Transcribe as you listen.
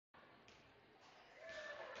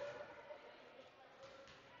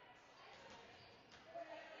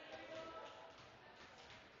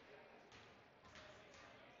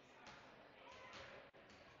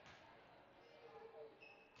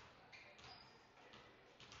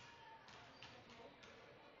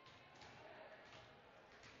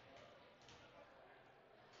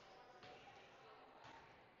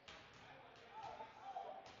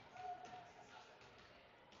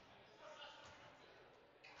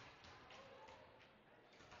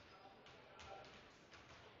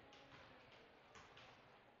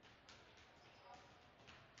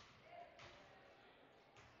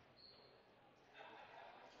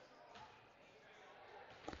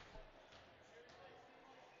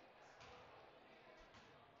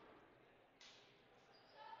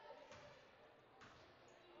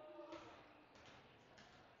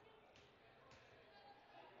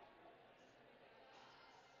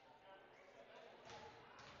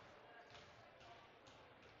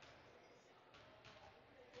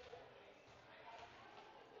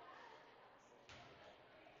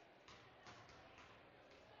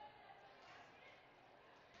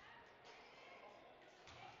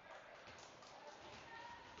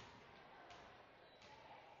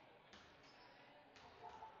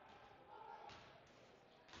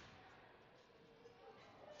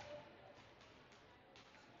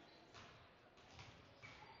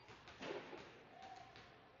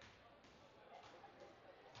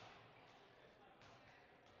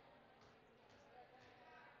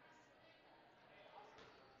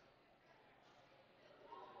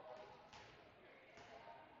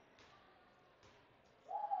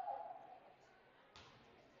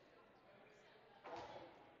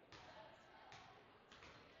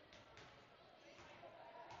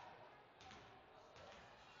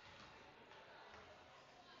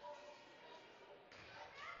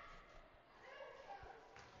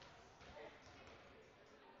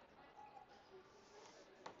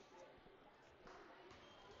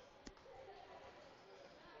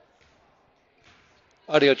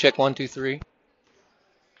Audio check 1 2 3.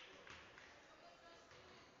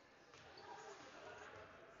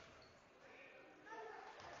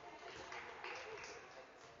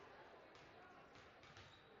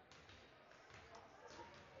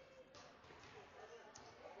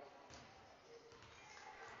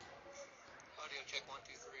 Audio check 1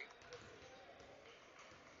 2 3.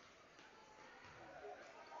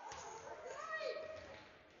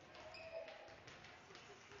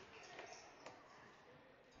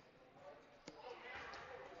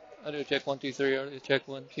 Audio check 1 2 3. Audio check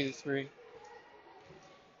 1 2 3.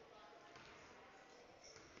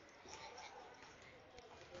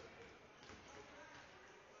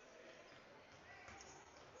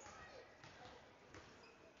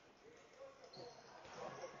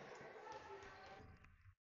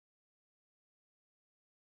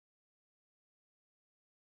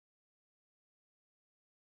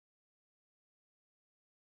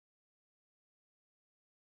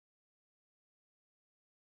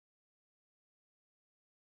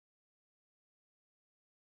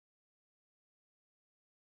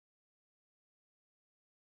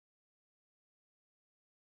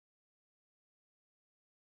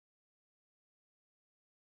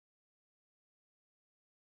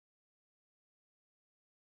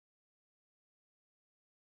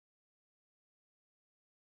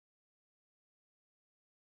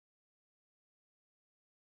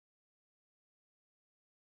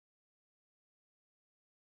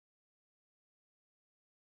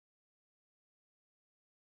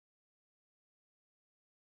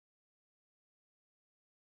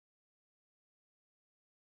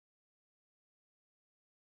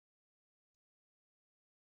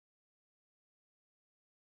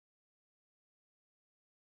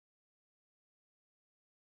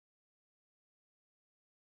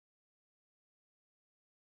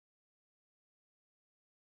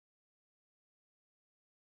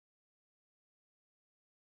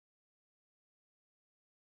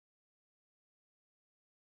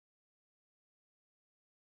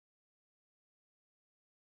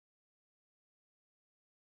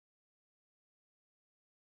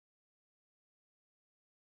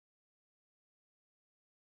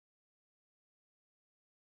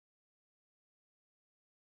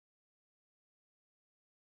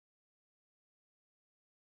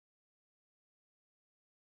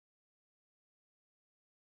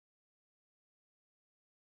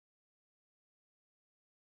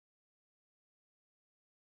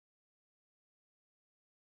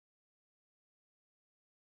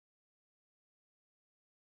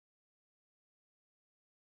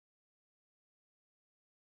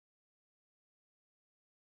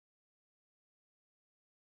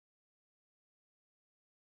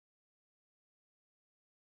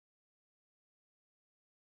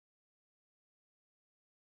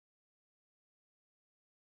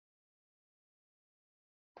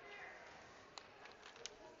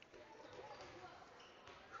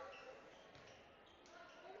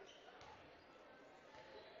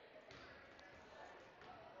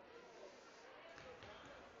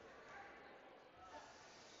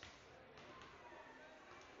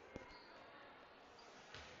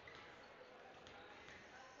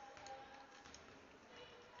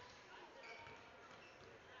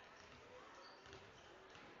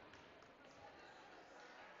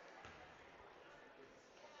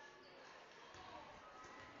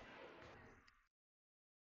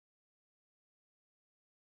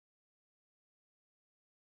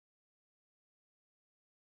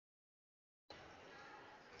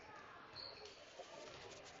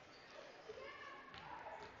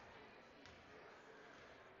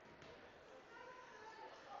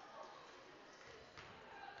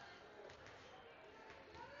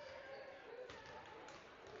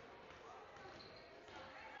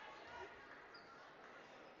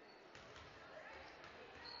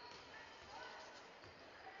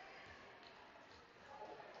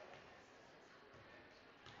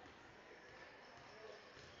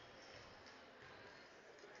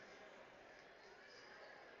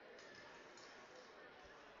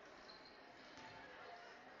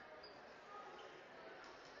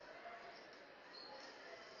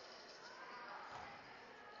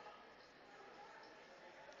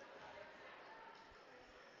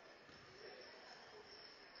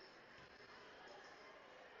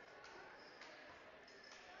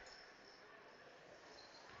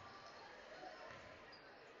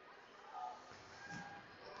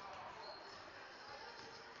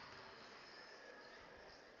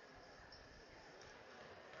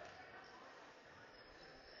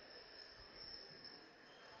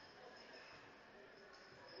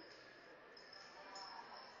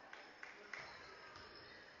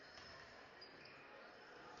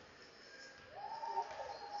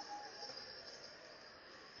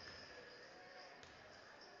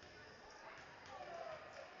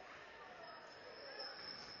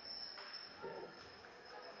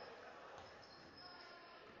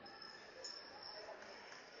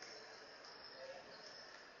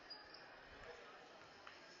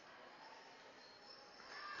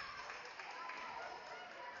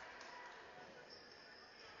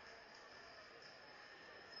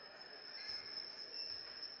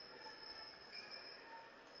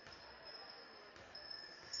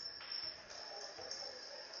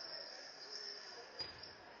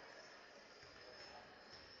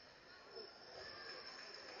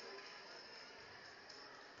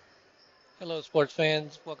 Hello, sports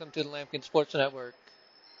fans. Welcome to the Lambkin Sports Network.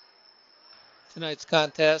 Tonight's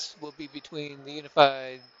contest will be between the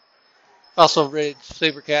Unified Fossil Ridge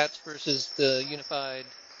Sabercats versus the Unified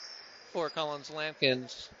Fort Collins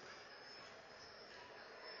Lambkins.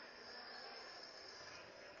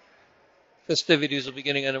 Festivities will be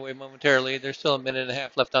getting underway momentarily. There's still a minute and a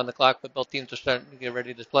half left on the clock, but both teams are starting to get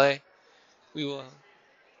ready to play. We will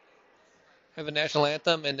have a national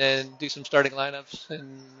anthem and then do some starting lineups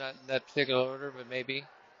in not in that particular order, but maybe.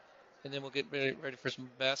 And then we'll get ready for some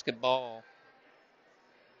basketball.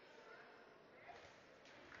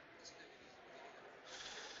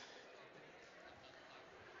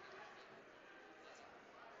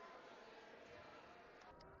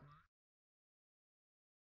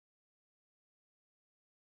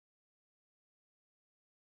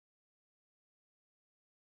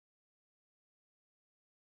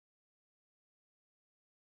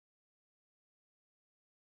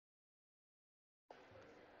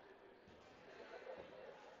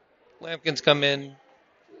 Lambkins come in.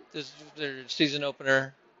 This is their season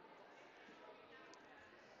opener.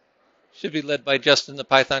 Should be led by Justin the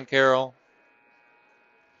Python Carroll.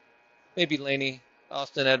 Maybe Laney.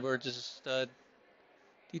 Austin Edwards is a stud.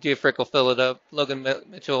 DJ Frick will fill it up. Logan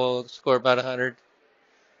Mitchell will score about 100.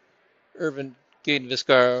 Irvin Gaten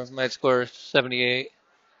Viscar might score 78.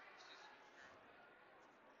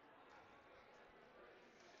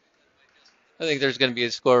 I think there's going to be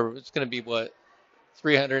a score. It's going to be what?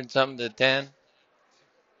 300 something to 10?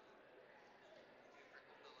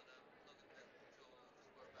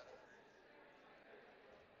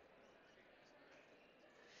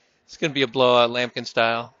 It's going to be a blowout, Lambkin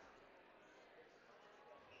style.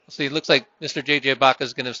 We'll see. It looks like Mr. JJ Baca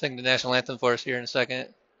is going to sing the national anthem for us here in a second.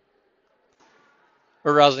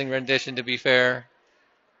 A rousing rendition, to be fair.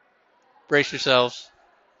 Brace yourselves.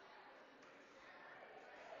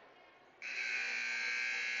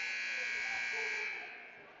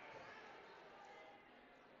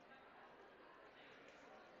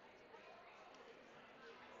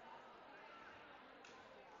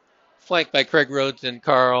 Flanked by Craig Rhodes and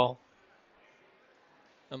Carl.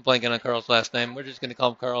 I'm blanking on Carl's last name. We're just going to call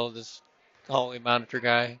him Carl, this hallway monitor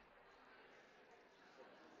guy.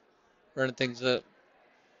 Running things up.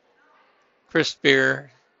 Chris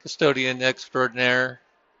Spear, custodian extraordinaire,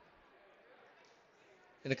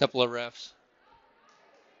 and a couple of refs.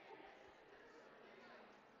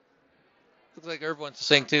 Looks like Irv wants to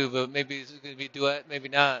sing too, but maybe it's going to be a duet, maybe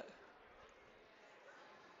not.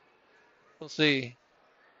 We'll see.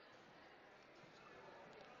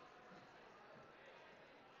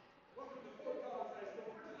 Welcome to Fort Collins High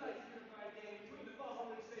School for tonight's unified game between the Fossil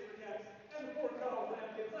Ridge Sabercats and the Fort Collins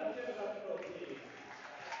Lambkins. Let's give it up for both teams.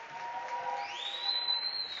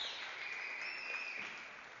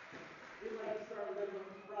 We'd like to start with everyone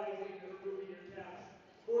rising and removing your caps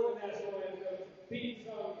for the national anthem, being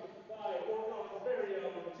sung by Fort Collins' very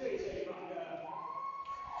own JJ Baca.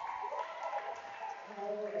 Like a diamond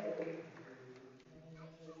behind what a fight we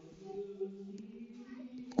held at the twilight gleaming, whose night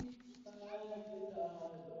light amplified to the perilous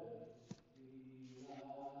sunlight, o'er the ramparts we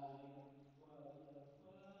watched, where the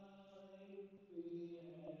galaxy gleaming in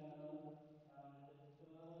the darkest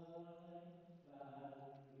black glare,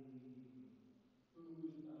 the Burgundy in air, air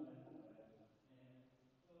blue to our light, the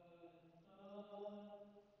fireworks still there.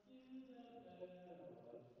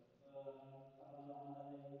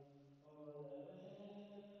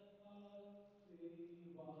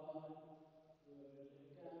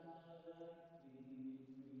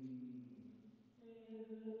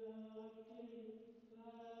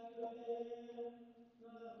 Jose has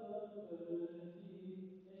gone to Pele Quiere for the land gonna free.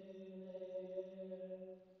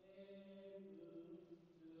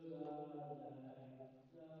 And now the lovers of the black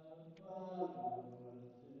coat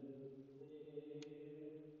of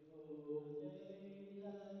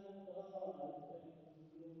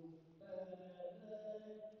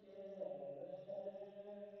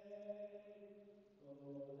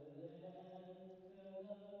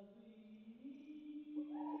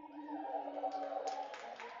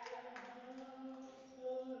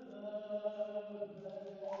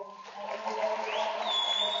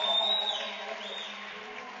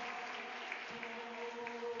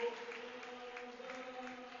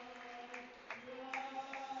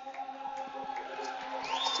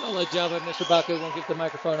Solid job by Mr. Baca. Won't get the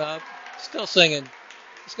microphone up. Still singing.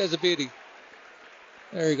 This guy's a beauty.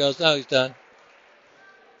 There he goes. Now he's done.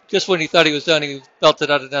 Just when he thought he was done, he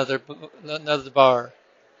belted out another bar.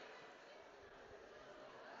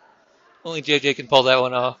 Only JJ can pull that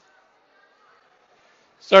one off.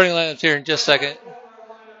 Starting lineups here in just a second. Starting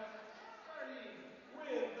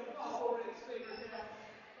with the Fossil Ridge Sabercats,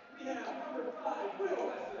 we have number 5, Will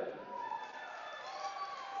Lesser.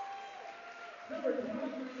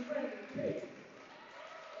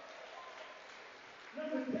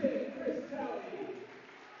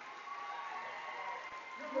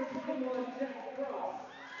 21, Jack Cross.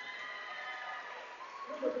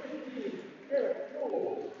 Number 15, Eric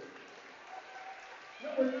Cole.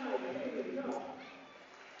 Number 9, Haley Tuck.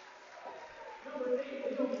 Number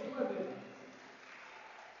 8, Naomi Clemens.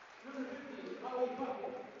 Number 50, Holly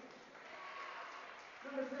Puckett.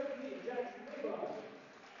 Number 17, Jackson Maybuck.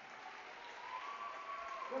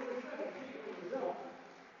 Number 7, Caitlin Rizal.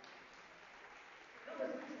 Number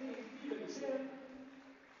 16, Stephen Chen.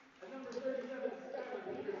 And number 37, Skylar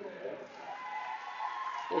Peterson.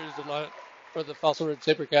 There's the line for the Fossil Ridge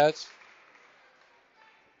Sabercats.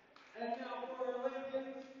 And now for our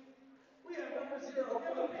Lambkins, we have number 0,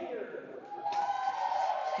 Emma Baker.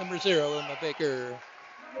 Number 0, Emma Baker.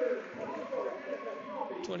 Number 24, Danica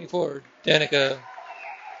Piombi. 24, Danica.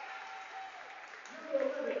 Number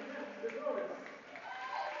 11, Max DeGonis.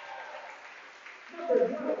 Number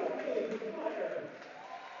 12, Haley McGuire.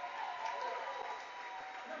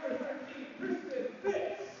 Number 13, Kristen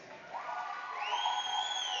Fitz.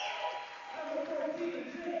 Number 14,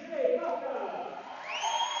 JJ Baca.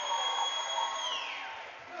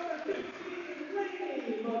 Number 15,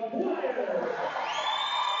 Lainey McGuire.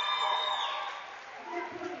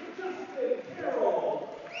 Number 20, Justin Carroll.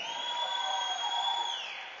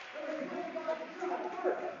 Number 25, John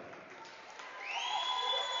Burke.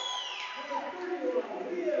 Number 31,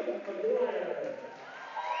 Liam McGuire.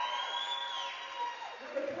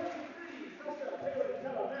 Number 23, Sasha Palin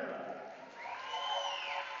Calavera.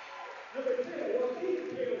 Number 10, Joaquin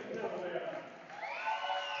Palin Calavera.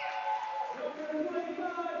 Number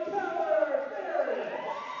 25, Tyler Barrett.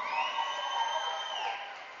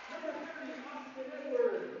 Number 30, Austin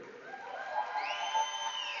Edwards.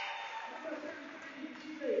 Number 33,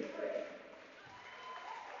 DJ Frick.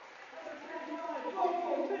 Number 35,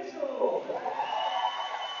 Local Mitchell.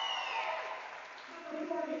 Number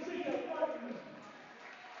 40, Jacob Martin.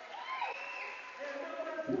 And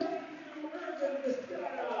number 22, Urban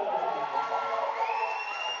Vizcaya.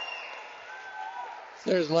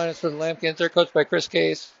 There's the lineups for the Lambkins. They're coached by Chris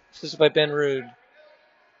Case, assisted by Ben Rude.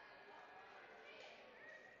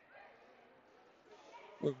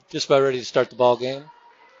 We're just about ready to start the ball game.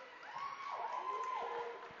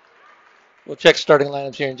 We'll check starting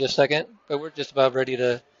lineups here in just a second, but we're just about ready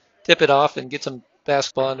to tip it off and get some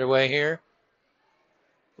basketball underway here.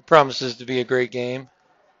 It promises to be a great game.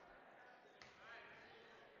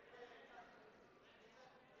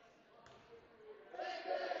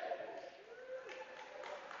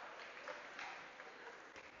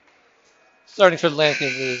 Starting for the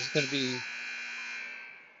Lambkins is going to be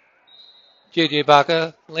JJ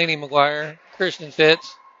Baca, Lainey McGuire, Kirsten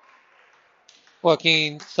Fitz,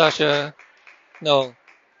 Joaquin Palin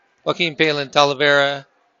Talavera,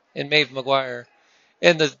 and Maeve McGuire.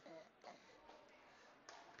 And the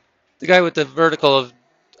guy with the vertical of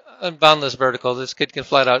unboundless vertical, this kid can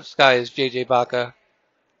flat out sky, is JJ Baca.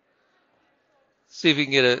 See if he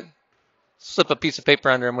can slip a piece of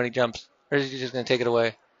paper under him when he jumps, or is he just going to take it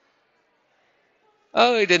away?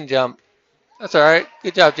 Oh, he didn't jump. That's all right.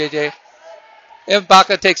 Good job, JJ. And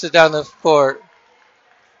Baca takes it down the court.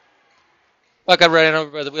 Baca ran over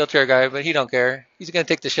by the wheelchair guy, but he don't care. He's going to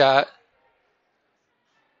take the shot.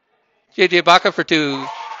 JJ Baca for 2.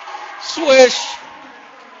 Swish!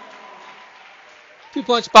 2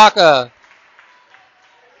 points, Baca.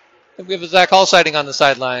 And we have a Zach Hall sighting on the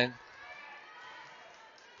sideline.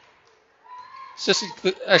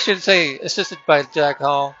 Assisted by Zach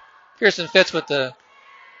Hall. Kirsten Fitz with the...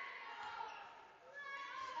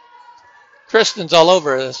 Kristen's all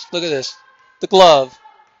over this. Look at this. The glove.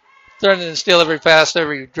 Threatening to steal every pass,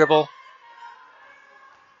 every dribble.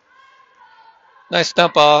 Nice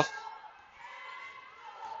dump off.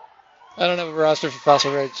 I don't have a roster for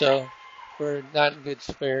Fossil Ridge, so we're not in good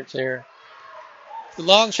spirits here. The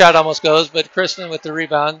long shot almost goes, but Kristen with the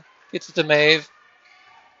rebound gets it to Maeve.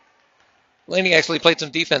 Laney actually played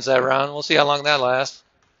some defense that round. We'll see how long that lasts.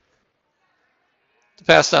 The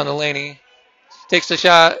pass down to Laney. Takes the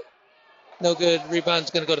shot. No good. Rebound's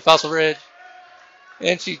going to go to Fossil Ridge.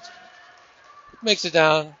 And she makes it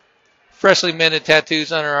down. Freshly minted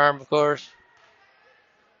tattoos on her arm, of course.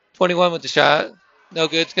 21 with the shot. No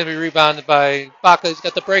good. It's going to be rebounded by Baca. He's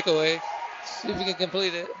got the breakaway. See if he can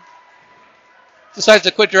complete it. Decides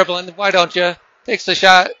to quit dribbling. Why don't you? Takes the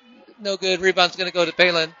shot. No good. Rebound's going to go to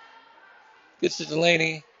Palin. Gets to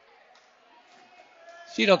Delaney.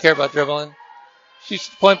 She don't care about dribbling. Shoots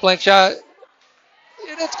the point blank shot.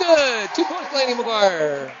 And it's good. 2 points, Lainey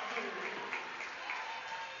McGuire.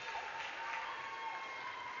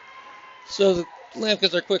 So the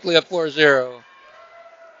Lambkins are quickly up 4-0.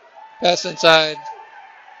 Pass inside.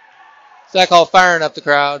 Zach Hall firing up the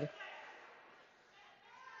crowd.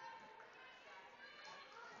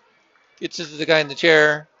 Gets to the guy in the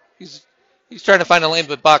chair. He's trying to find a lane,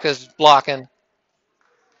 but Baca's blocking.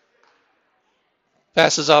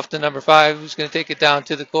 Passes off to number 5, who's going to take it down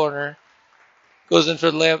to the corner. Goes in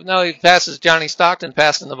for the layup. No, he passes Johnny Stockton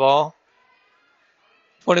passing the ball.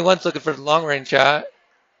 21's looking for the long range shot.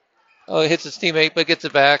 Oh, he hits his teammate, but gets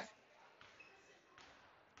it back.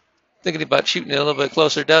 Thinking about shooting it a little bit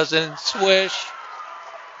closer. Doesn't. Swish.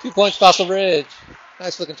 2 points, Fossil Ridge.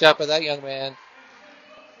 Nice looking shot by that young man.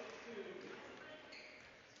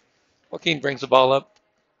 Joaquin brings the ball up.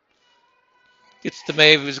 Gets to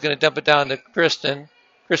Maeve, who's going to dump it down to Kristen.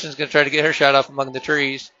 Kristen's going to try to get her shot off among the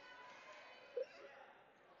trees.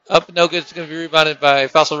 Up, no good. It's going to be rebounded by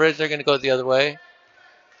Fossil Ridge. They're going to go the other way.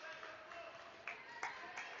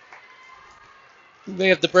 They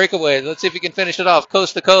have the breakaway. Let's see if he can finish it off.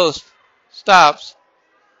 Coast to coast. Stops.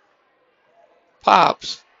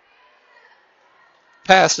 Pops.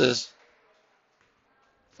 Passes.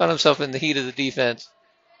 Found himself in the heat of the defense.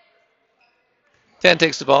 10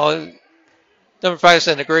 takes the ball. Number 5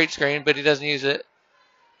 sent a great screen, but he doesn't use it.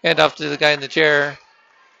 Hand off to the guy in the chair.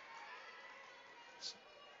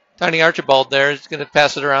 Tiny Archibald there is going to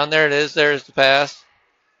pass it around. There it is. There's the pass.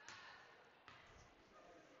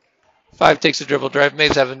 5 takes the dribble drive.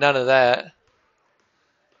 Maeve's having none of that.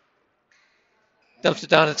 Dumps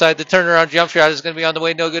it down inside. The turnaround jump shot is going to be on the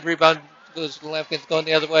way. No good. Rebound goes to Lambkins, going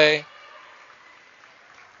the other way.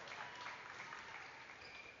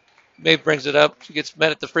 Maeve brings it up. She gets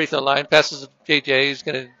met at the free throw line. Passes to JJ. He's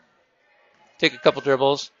going to take a couple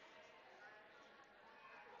dribbles.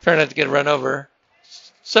 Trying not to get run over.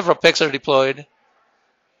 Several picks are deployed.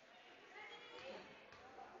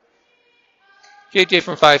 JJ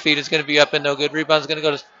from 5 feet is going to be up and no good. Rebound's going to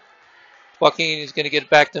go to Joaquin. He's going to get it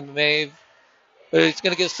back to Maeve. But he's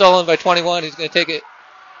going to get stolen by 21. He's going to take it.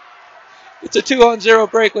 It's a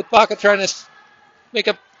 2-on-0 break with Baca trying to make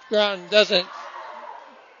up ground. Doesn't.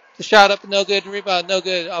 The shot up and no good. Rebound no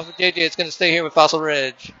good. Off of JJ. It's going to stay here with Fossil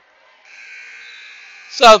Ridge.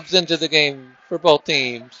 Subs into the game for both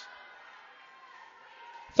teams.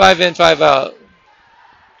 5 in, 5 out.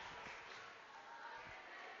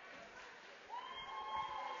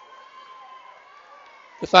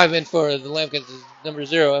 The 5 in for the Lambkins is number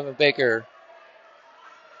 0, Emma Baker.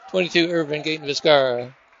 22, Irvin Gaten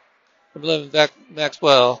Vizcarra. Number 11,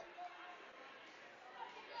 Maxwell.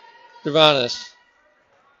 Dervanis.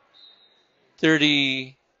 30.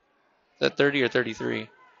 Is that 30 or 33?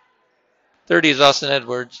 30 is Austin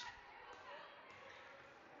Edwards.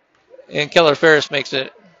 And Keller Ferris makes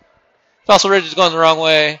it. Fossil Ridge is going the wrong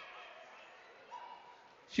way.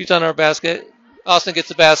 Shoots on our basket. Austin gets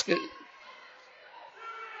the basket.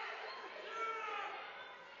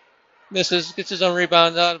 Misses. Gets his own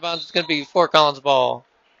rebound. Out of bounds. It's going to be Fort Collins ball.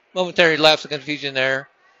 Momentary lapse of confusion there.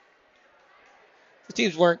 The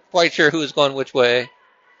teams weren't quite sure who was going which way.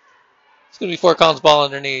 It's going to be Fort Collins ball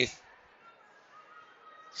underneath.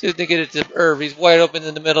 See if they get it to Irv. He's wide open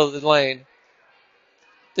in the middle of the lane.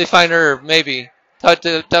 They find Irv, maybe. Tough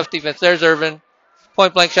defense. There's Irvin.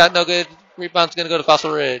 Point blank shot, no good. Rebound's going to go to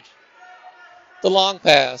Fossil Ridge. The long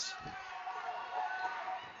pass.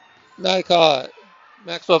 Not caught.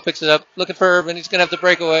 Maxwell picks it up. Looking for Irvin. He's going to have the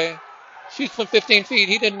breakaway. Shoots from 15 feet.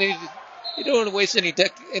 He don't want to waste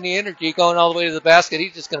any energy going all the way to the basket.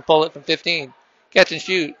 He's just going to pull it from 15. Catch and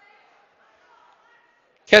shoot.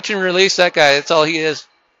 Catch and release that guy. That's all he is.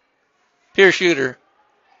 Pure shooter.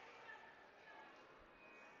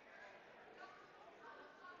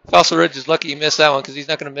 Fossil Ridge is lucky he missed that one because he's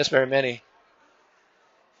not going to miss very many.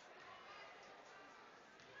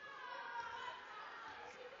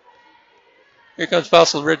 Here comes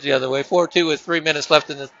Fossil Ridge the other way. 4-2 with 3 minutes left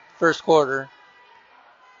in the first quarter.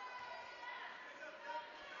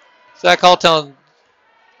 Zach Hall telling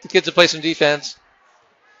the kids to play some defense.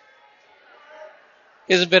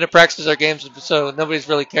 He hasn't been at practice our games, so nobody's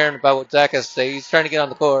really caring about what Zach has to say. He's trying to get on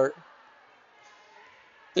the court.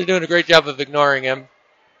 They're doing a great job of ignoring him.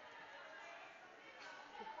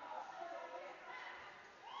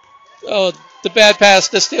 Oh, the bad pass,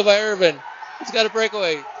 the steal by Irvin. He's got a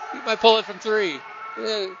breakaway. He might pull it from 3.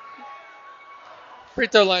 Free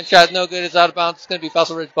throw line shot, no good. It's out of bounds. It's going to be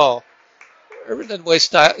Fossil Ridge ball. Irvin doesn't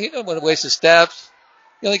waste time. He doesn't want to waste his steps.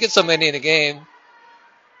 He only gets so many in a game.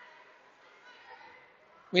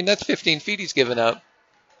 I mean, that's 15 feet he's given up.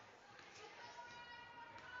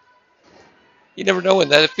 You never know when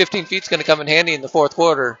that 15 feet's going to come in handy in the fourth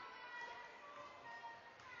quarter.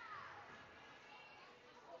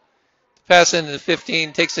 Pass into the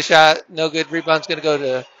 15, takes the shot, no good. Rebound's going to go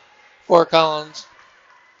to Fort Collins.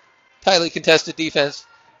 Tightly contested defense.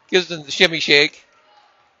 Gives them the shimmy shake.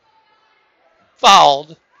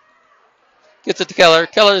 Fouled. Gets it to Keller.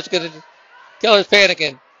 Keller's going to Keller's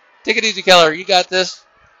panicking. Take it easy, Keller. You got this.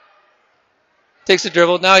 Takes the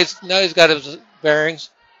dribble. Now he's got his bearings.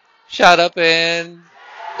 Shot up and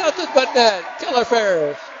nothing but net. Keller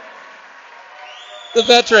Ferris, the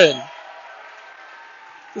veteran.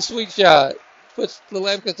 The sweet shot puts the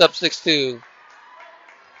Lambkins up 6-2.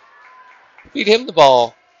 Feed him the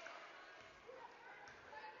ball.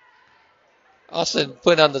 Austin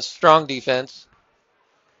putting on the strong defense.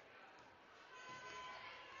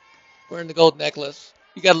 Wearing the gold necklace.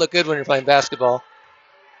 You got to look good when you're playing basketball.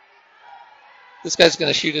 This guy's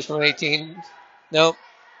going to shoot us from 18. Nope.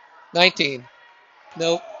 19.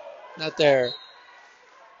 Nope. Not there.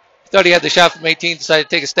 Thought he had the shot from 18. Decided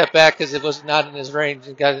to take a step back because it was not in his range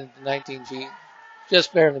and got into 19 feet.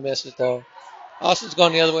 Just barely missed it, though. Austin's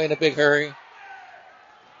going the other way in a big hurry.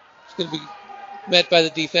 He's going to be met by the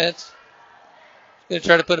defense. He's going to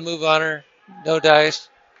try to put a move on her. No dice.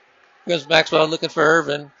 Here goes Maxwell looking for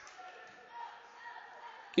Irvin.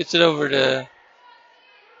 Gets it over to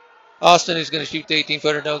Austin, who's going to shoot the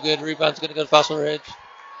 18-footer. No good. Rebound's going to go to Fossil Ridge.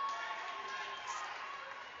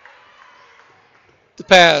 The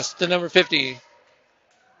pass to number 50.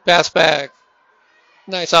 Pass back.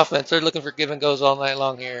 Nice offense. They're looking for give and goes all night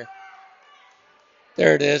long here.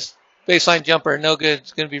 There it is. Baseline jumper. No good.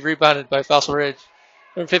 It's going to be rebounded by Fossil Ridge.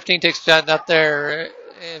 Number 15 takes a shot. Not there.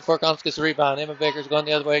 And Fort Collins gets the rebound. Emma Baker's going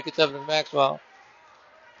the other way. Gets up to Maxwell.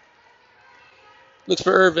 Looks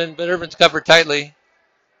for Irvin, but Irvin's covered tightly.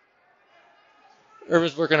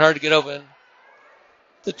 Irvin's working hard to get open.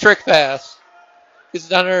 The trick pass. Gets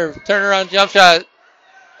it on her. Turnaround jump shot.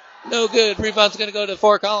 No good. Rebound's going to go to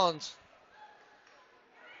Fort Collins.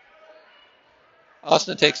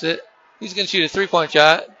 Austin takes it. He's going to shoot a three-point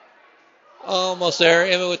shot. Almost there.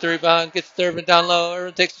 Emma with the rebound. Gets to Irvin down low.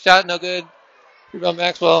 Irvin takes the shot. No good. Rebound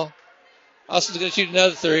Maxwell. Austin's going to shoot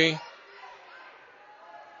another three.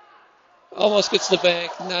 Almost gets to the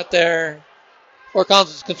bank. Not there. Fort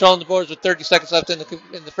Collins is controlling the boards with 30 seconds left in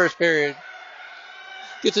the first period.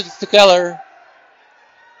 Gets it to Keller.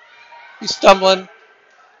 He's stumbling.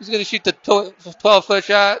 He's going to shoot the 12-foot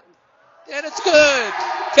shot. And it's good.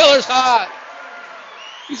 Keller's hot.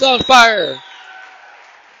 He's on fire.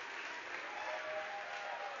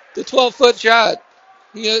 The 12-foot shot.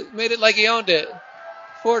 He made it like he owned it.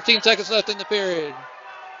 14 seconds left in the period.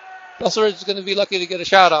 Fossil Ridge is going to be lucky to get a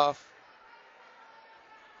shot off.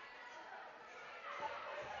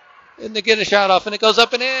 And they get a shot off, and it goes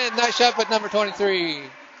up and in. Nice shot by number 23.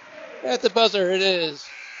 At the buzzer, it is.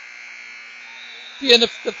 The end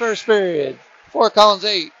of the first period. Fort Collins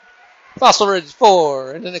 8. Fossil Ridge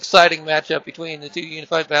 4. And an exciting matchup between the two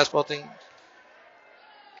unified basketball teams.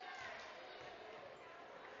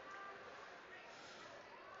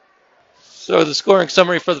 So the scoring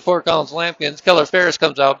summary for the Fort Collins Lambkins. Keller Ferris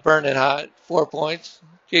comes out burning hot. 4 points.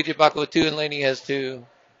 JJ Baca with 2, and Laney has 2.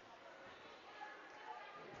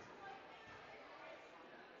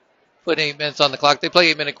 Put 8 minutes on the clock. They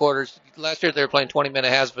play 8-minute quarters. Last year they were playing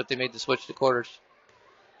 20-minute halves, but they made the switch to quarters.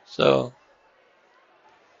 So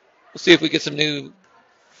we'll see if we get some new,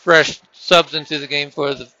 fresh subs into the game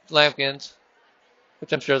for the Lambkins,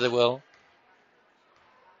 which I'm sure they will.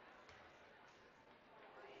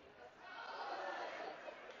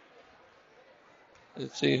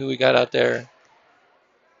 Let's see who we got out there.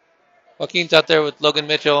 Joaquin's out there with Logan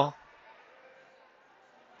Mitchell.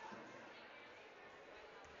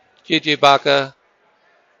 JJ Baca.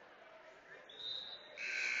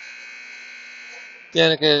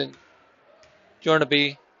 Danica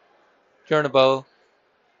Jornabo.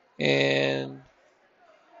 And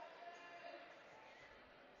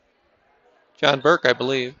John Burke, I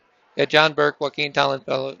believe. Yeah, John Burke, Joaquin Phelan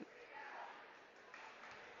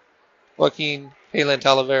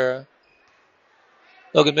Talavera.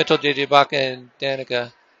 Logan Mitchell, JJ Baca, and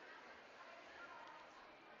Danica.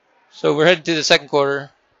 So we're heading to the second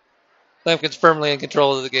quarter. Lambkin's firmly in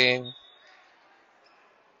control of the game.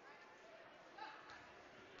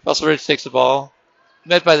 Fossil Ridge takes the ball.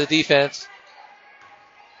 Met by the defense.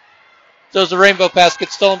 Throws the rainbow pass.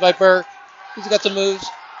 Gets stolen by Burke. He's got some moves.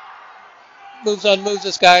 Moves on moves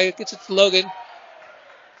this guy. Gets it to Logan.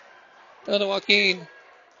 Down to Joaquin.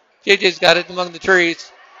 JJ's got it among the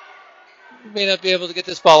trees. He may not be able to get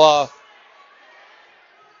this ball off.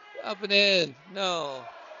 Up and in. No.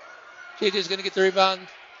 JJ's going to get the rebound.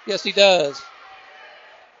 Yes, he does.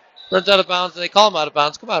 Runs out of bounds, and they call him out of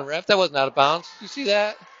bounds. Come on, ref. That wasn't out of bounds. You see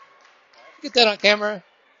that? Get that on camera.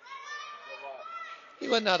 He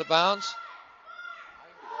wasn't out of bounds.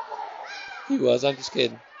 He was. I'm just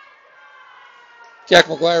kidding. Jack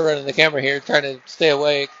McGuire running the camera here, trying to stay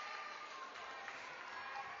awake.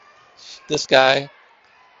 This guy.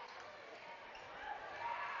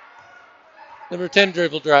 Number 10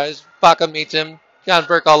 dribble drives. Baca meets him. John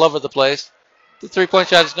Burke all over the place. The three-point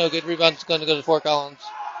shot is no good. Rebound's going to go to Fort Collins.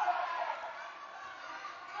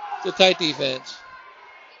 It's a tight defense.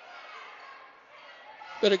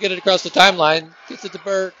 Better get it across the timeline. Gets it to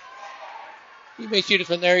Burke. He may shoot it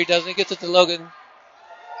from there. He doesn't. He gets it to Logan.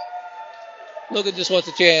 Logan just wants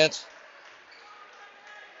a chance.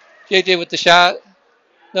 JJ with the shot.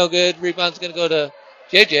 No good. Rebound's going to go to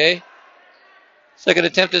JJ. Second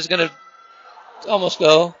attempt is going to almost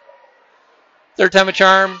go. Third time a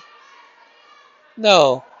charm.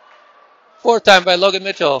 No. Fourth time by Logan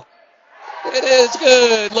Mitchell. It is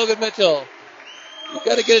good. Logan Mitchell. You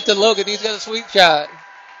got to get it to Logan. He's got a sweet shot.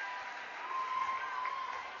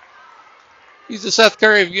 He's the Seth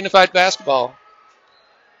Curry of unified basketball.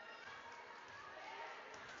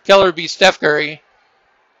 Keller beats Steph Curry.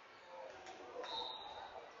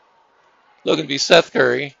 Logan beats Seth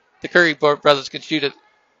Curry. The Curry brothers can shoot it.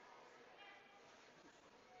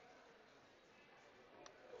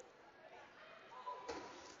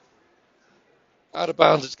 Out of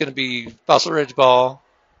bounds, it's going to be Fossil Ridge ball.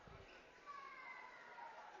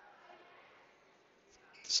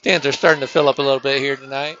 Stands are starting to fill up a little bit here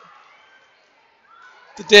tonight.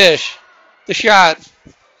 The dish. The shot.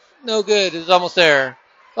 No good. It's almost there.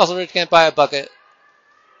 Fossil Ridge can't buy a bucket.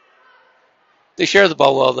 They share the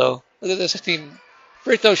ball well, though. Look at this 16.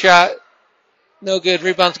 Free throw shot. No good.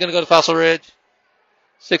 Rebound's going to go to Fossil Ridge.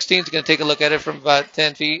 16's going to take a look at it from about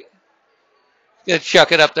 10 feet. Going to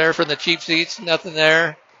chuck it up there from the cheap seats. Nothing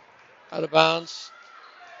there. Out of bounds.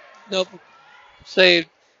 Nope. Saved.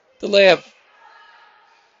 The layup.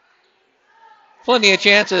 Plenty of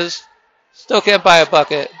chances. Still can't buy a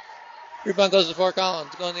bucket. Rebound goes to Fort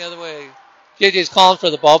Collins. Going the other way. JJ's calling for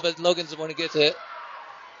the ball, but Logan's the one who gets it.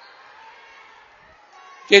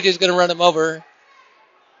 JJ's going to run him over.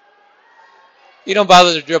 You don't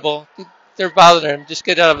bother to dribble. They're bothering him. Just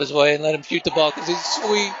get out of his way and let him shoot the ball because he's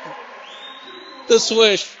sweet. The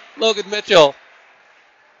swish. Logan Mitchell.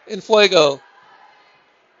 In Fuego.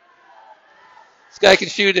 This guy can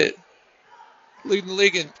shoot it. Leading the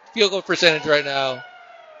league in field goal percentage right now.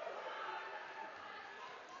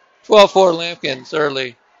 12-4 Lambkins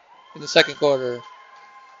early in the second quarter.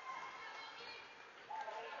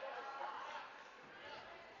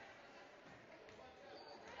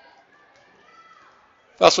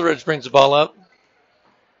 Fossil Ridge brings the ball up.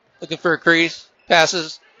 Looking for a crease.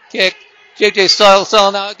 Passes. Kick. JJ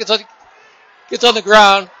selling out. Gets on the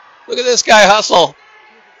ground. Look at this guy hustle.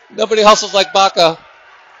 Nobody hustles like Baca.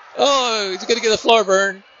 Oh, he's going to get a floor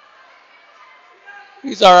burn.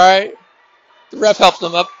 He's all right. The ref helps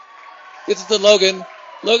him up. Gets it to Logan.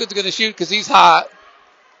 Logan's going to shoot because he's hot.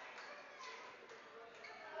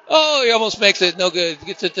 Oh, he almost makes it. No good.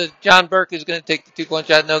 Gets it to John Burke, who's going to take the two-point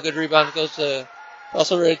shot. No good. Rebound goes to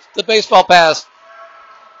Fossil Ridge. The baseball pass.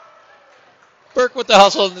 Burke with the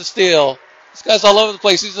hustle and the steal. This guy's all over the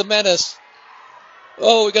place. He's a menace.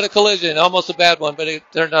 Oh, we got a collision. Almost a bad one, but it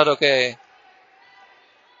turned out okay.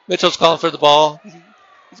 Mitchell's calling for the ball.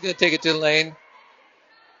 He's going to take it to the lane.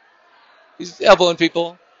 He's elbowing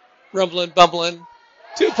people. Rumbling, bumbling.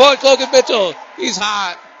 2 points, Logan Mitchell. He's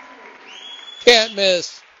hot. Can't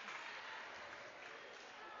miss.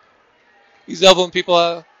 He's elbowing people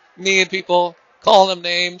out, kneeing people, calling them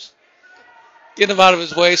names. Getting him out of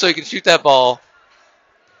his way so he can shoot that ball.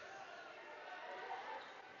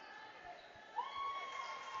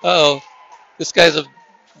 Uh-oh. This guy's a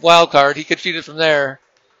wild card. He could shoot it from there.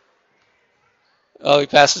 Oh, he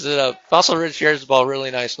passes it up. Fossil Ridge shares the ball really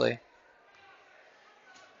nicely.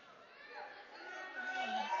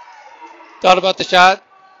 Thought about the shot.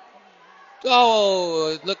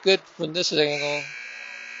 Oh, it looked good from this angle.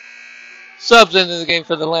 Subs into the game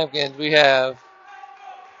for the Lambkins. We have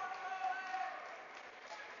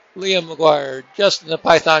Liam McGuire, Justin the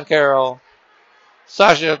Python Carroll,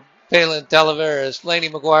 Sasha Palin Talaveras, Laney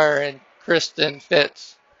McGuire, and Kristen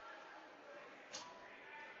Fitz.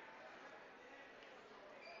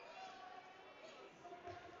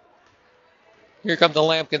 Here come the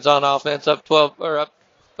Lambkins on offense, up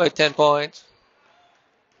by 10 points.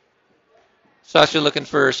 Sasha looking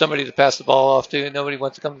for somebody to pass the ball off to. Nobody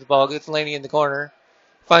wants to come to the ball. Gets Laney in the corner.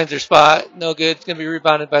 Finds her spot. No good. It's going to be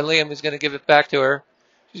rebounded by Liam, who's going to give it back to her.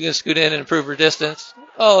 She's going to scoot in and improve her distance.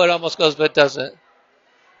 Oh, it almost goes, but it doesn't.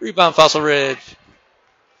 Rebound, Fossil Ridge.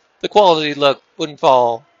 The quality look wouldn't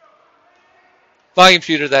fall. Volume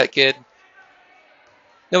shooter, that kid.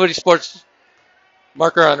 Nobody sports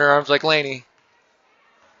marker on her arms like Laney.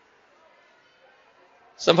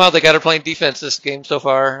 Somehow they got her playing defense this game so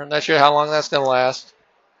far. I'm not sure how long that's going to last.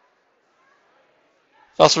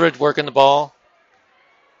 Fossil Ridge working the ball.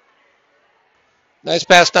 Nice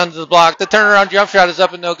pass down to the block. The turnaround jump shot is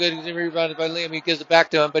up and no good. He's rebounded by Liam. He gives it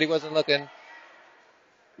back to him, but he wasn't looking.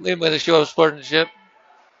 Liam with a show of sportsmanship.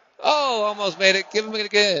 Oh, almost made it. Give him it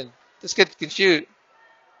again. This kid can shoot.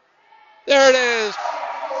 There it is.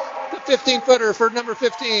 The 15-footer for number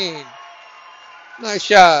 15. Nice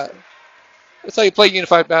shot. That's how you play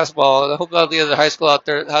unified basketball. I hope all the other high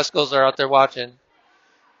schools are out there watching.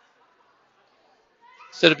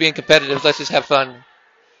 Instead of being competitive, let's just have fun.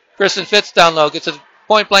 Kristen Fitz down low, gets a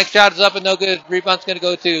point blank shot, is up and no good. Rebound's going to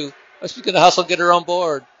go to. She's going to hustle, get her own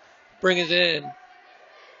board. Bring it in.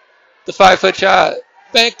 The 5-foot shot.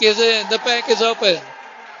 Bank is in. The bank is open.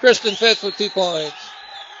 Kristen Fitz with 2 points.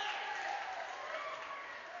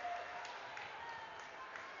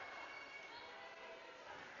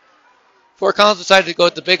 Fort Collins decided to go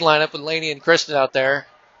with the big lineup with Laney and Kristen out there.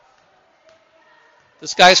 The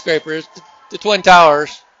skyscrapers, the Twin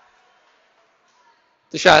Towers.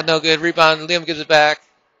 The shot, no good. Rebound, Liam gives it back.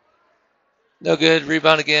 No good.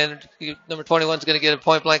 Rebound again. Number 21 is going to get a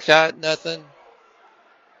point blank shot. Nothing.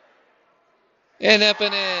 And up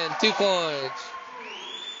and in. 2 points.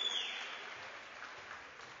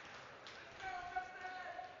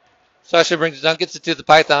 Sasha brings it down, gets it to the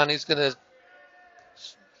Python. He's going to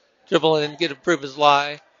dribble in and get to prove his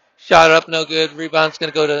lie. Shot up, no good. Rebound's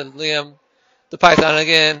going to go to Liam. The Python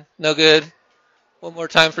again, no good. One more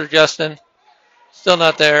time for Justin. Still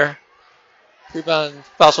not there. Rebound,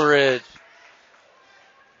 Fossil Ridge.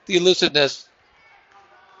 The elusiveness.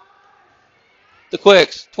 The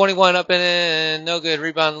quicks. 21 up and in. No good.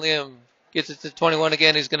 Rebound, Liam. Gets it to 21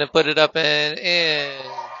 again. He's going to put it up and in.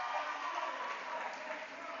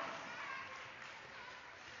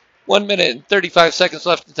 1 minute and 35 seconds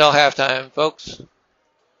left until halftime, folks.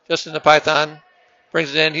 Justin the Python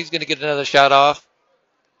brings it in. He's going to get another shot off.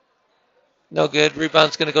 No good.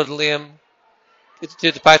 Rebound's going to go to Liam. Gets it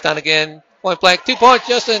to the Python again. Point blank. 2 points,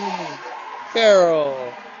 Justin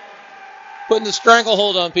Carroll. Putting the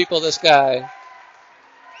stranglehold on people, this guy.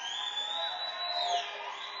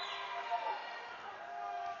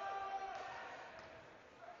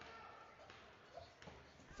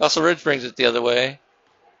 Fossil Ridge brings it the other way.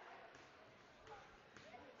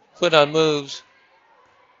 Foot on moves.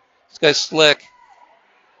 This guy's slick.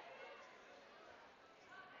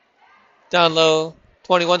 Down low.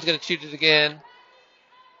 21's going to shoot it again.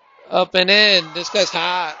 Up and in. This guy's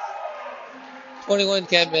hot. 21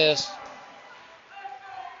 can't miss.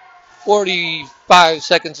 45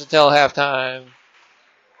 seconds until halftime.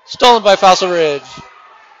 Stolen by Fossil Ridge.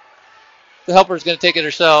 The helper's going to take it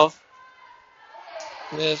herself.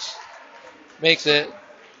 Miss. Makes it.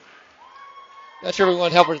 Not sure we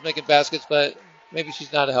want helpers making baskets, but maybe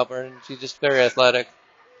she's not a helper and she's just very athletic.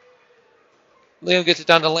 Liam gets it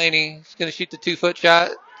down to Laney. He's going to shoot the 2-foot shot.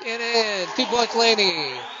 And in. 2 points,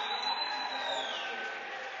 Laney.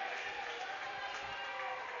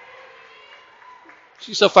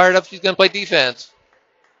 She's so fired up, she's going to play defense.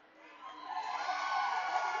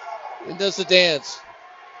 And does the dance.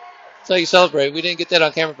 That's how you celebrate. We didn't get that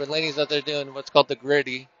on camera, but Laney's out there doing what's called the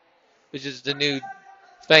gritty, which is the new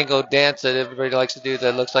fango dance that everybody likes to do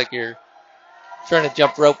that looks like you're trying to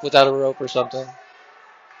jump rope without a rope or something.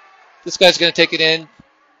 This guy's going to take it in.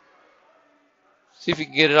 See if he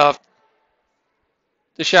can get it off.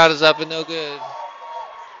 The shot is up and no good.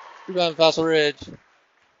 Rebound, Fossil Ridge.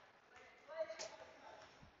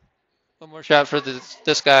 One more shot for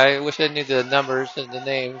this guy. I wish I knew the numbers and the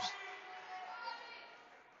names.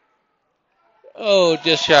 Oh,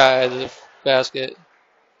 just shy of the basket.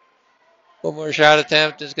 One more shot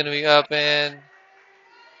attempt is going to be up and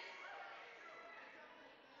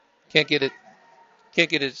can't get it. Can't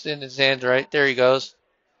get it in his hands right. There he goes.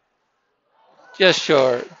 Just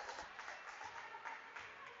short.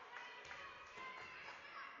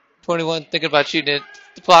 21 thinking about shooting it.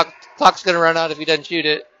 The clock's going to run out if he doesn't shoot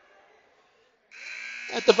it.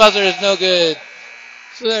 At the buzzer is no good.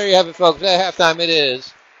 So there you have it, folks. At halftime it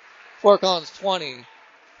is. Fort Collins 20.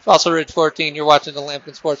 Fossil Ridge 14. You're watching the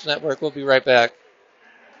Lambkin Sports Network. We'll be right back.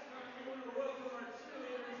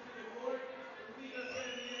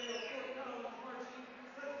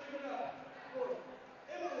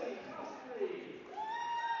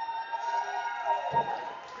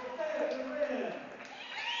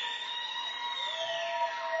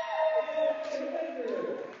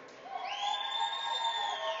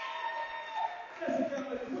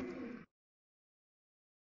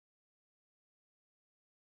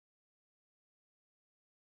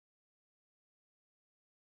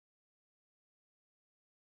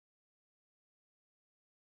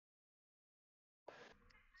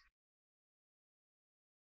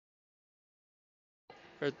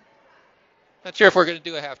 Not sure if we're going to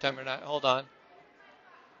do a halftime or not. Hold on.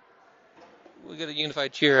 We get a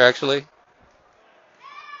unified cheer, actually.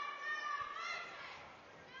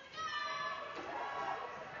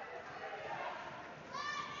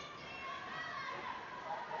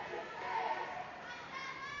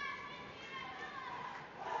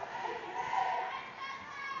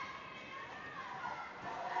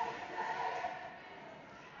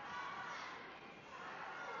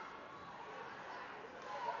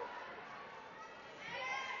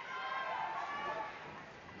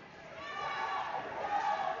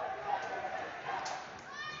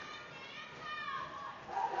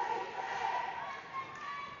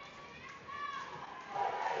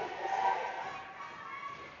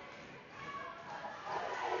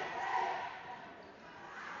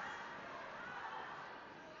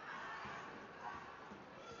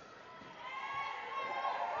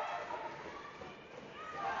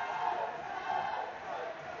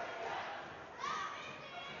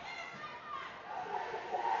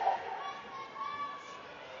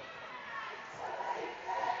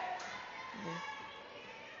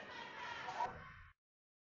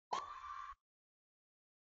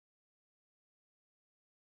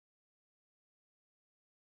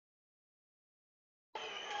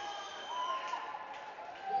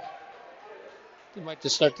 We might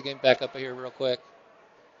just start the game back up here real quick.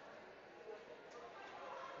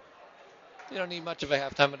 You don't need much of a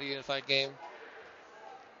halftime of a unified game.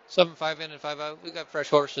 7-5 in and 5 out. We got fresh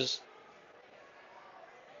horses.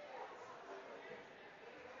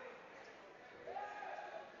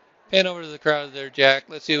 Pan over to the crowd there, Jack.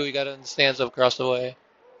 Let's see what we got in the stands up across the way.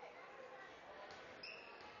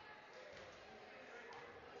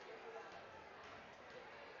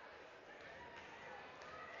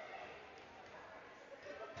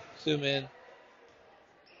 Zoom in.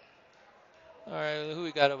 All right, who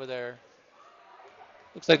we got over there?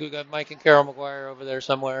 Looks like we got Mike and Carol McGuire over there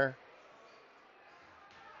somewhere.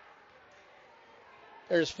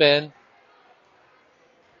 There's Finn.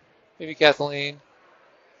 Maybe Kathleen.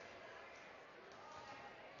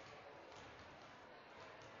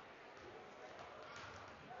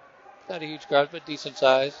 Not a huge crowd, but decent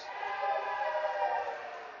size.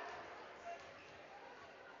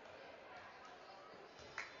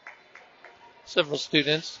 Several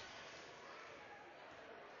students.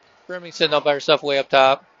 Remy sitting all by herself way up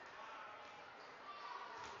top.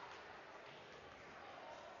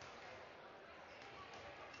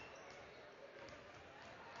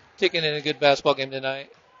 Taking in a good basketball game tonight.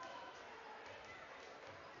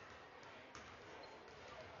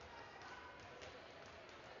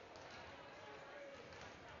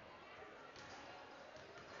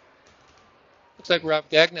 Looks like Rob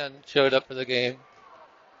Gagnon showed up for the game.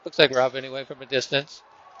 Looks like Rob anyway from a distance.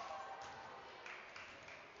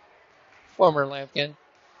 Former Lambkin.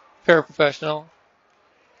 Paraprofessional.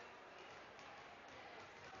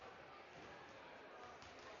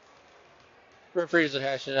 Referees are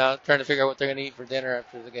hashing out, trying to figure out what they're going to eat for dinner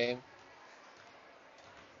after the game.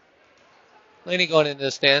 Lainey going into the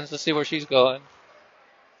stands. Let's see where she's going.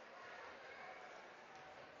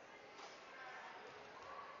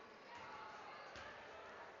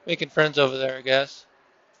 Making friends over there, I guess.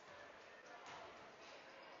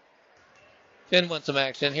 Finn wants some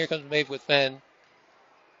action. Here comes Maeve with Finn.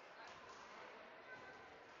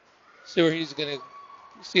 See where he's going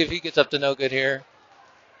to see if he gets up to no good here.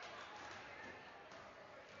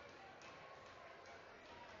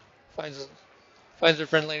 Finds her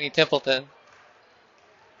friend Lainey Templeton.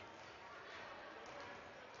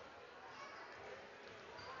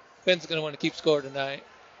 Finn's going to want to keep score tonight.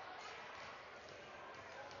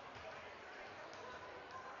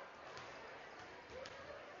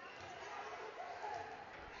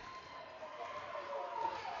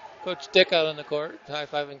 Coach Dick out on the court,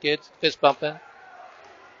 high-fiving kids, fist bumping.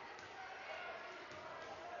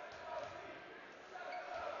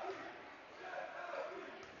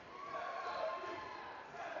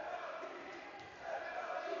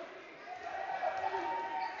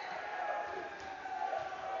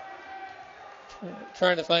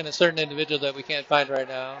 Trying to find a certain individual that we can't find right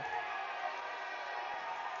now.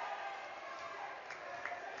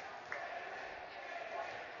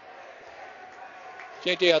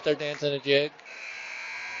 JJ out there dancing a jig.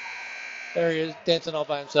 There he is, dancing all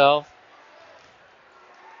by himself.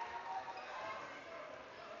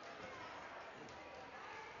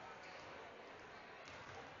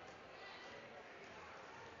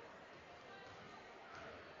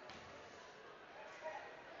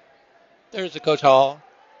 There's the Coach Hall.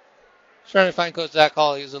 Trying to find Coach Zach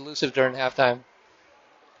Hall. He was elusive during halftime.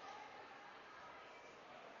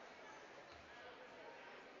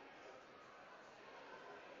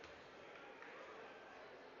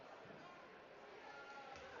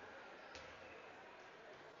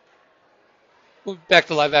 We'll be back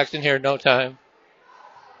to live action here in no time.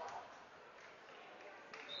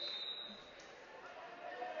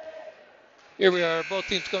 Here we are, both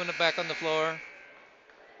teams coming back on the floor.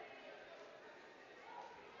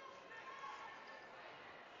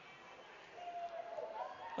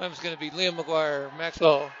 I'm just going to be Liam McGuire,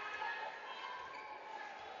 Maxwell,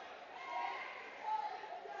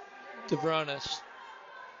 DeBronis,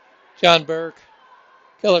 John Burke,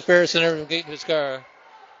 Keller Ferris, and Irvin Gaten Vizcarra.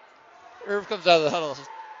 Irv comes out of the huddle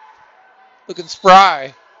looking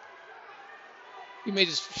spry. He may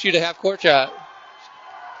just shoot a half-court shot.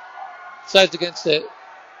 Sides against it.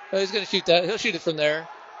 Oh, he's going to shoot that. He'll shoot it from there.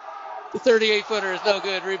 The 38-footer is no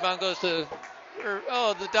good. Rebound goes to,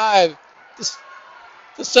 the dive.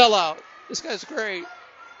 The sellout. This guy's great.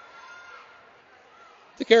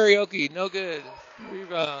 The karaoke, no good.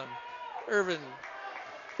 Rebound. Irvin.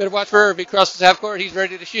 Better watch for Irv. He crosses half court. He's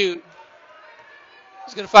ready to shoot.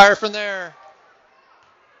 He's going to fire from there.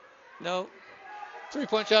 No.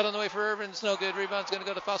 3-point shot on the way for Irvin. It's no good. Rebound's going to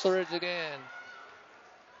go to Fossil Ridge again.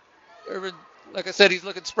 Irvin, like I said, he's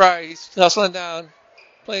looking spry. He's hustling down,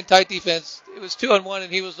 playing tight defense. It was 2-on-1,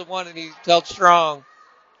 and he was the one, and he held strong.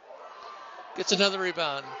 Gets another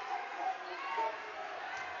rebound.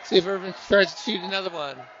 See if Irvin tries to shoot another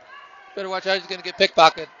one. Better watch out. He's going to get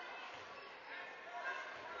pickpocketed.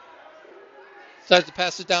 Decides to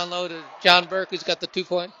pass it down low to John Burke, who's got the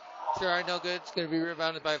 2-point. Sure, no good. It's going to be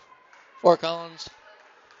rebounded by Fort Collins.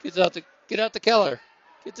 Get out to Keller.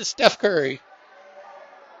 Get to Steph Curry.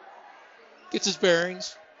 Gets his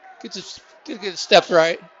bearings. Get his steps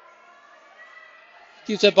right.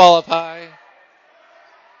 Keeps that ball up high.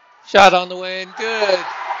 Shot on the way and good.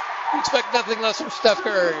 You expect nothing less from Steph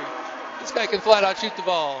Curry. This guy can flat out shoot the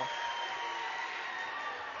ball.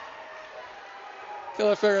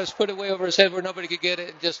 Keller Ferris put it way over his head where nobody could get it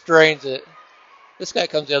and just drains it. This guy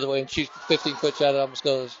comes the other way and shoots a 15-foot shot. It almost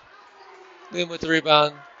goes. Liam with the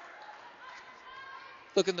rebound.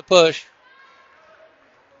 Looking to push.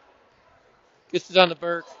 Gets it on to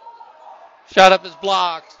Burke. Shot up is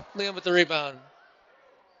blocked. Liam with the rebound.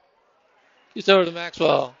 Gets over to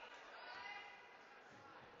Maxwell.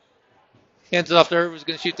 Hands it off to Irv, who's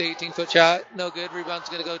going to shoot the 18-foot shot. No good. Rebound's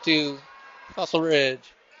going to go to Fossil Ridge.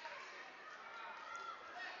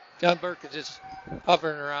 John Burke is just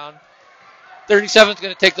hovering around. 37's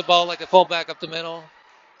going to take the ball like a fullback up the middle.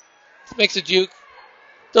 Makes a juke.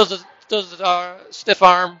 Does a stiff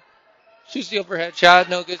arm. Shoots the overhead shot.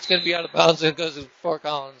 No good. It's going to be out of bounds and goes to Fort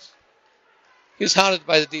Collins. He was hounded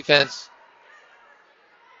by the defense.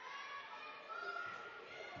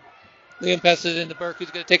 Liam passes it into Burke,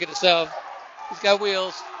 who's going to take it himself. He's got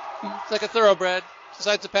wheels. He's like a thoroughbred.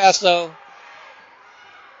 Decides to pass, though.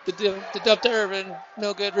 The dump to Irvin.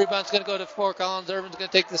 No good. Rebound's going to go to Fort Collins. Irvin's going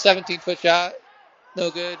to take the 17-foot shot. No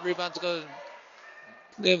good. Rebound's going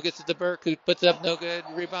to Liam gets it to Burke, who puts it up. No good.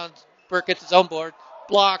 Rebounds. Burke gets his own board.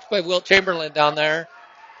 Blocked by Wilt Chamberlain down there.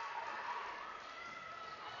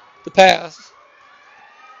 The pass.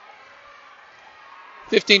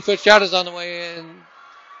 15-foot shot is on the way in.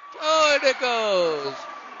 Oh, and it goes.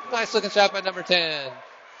 Nice looking shot by number 10.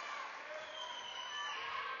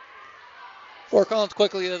 Fort Collins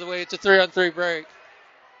quickly the other way. It's a 3-on-3 break.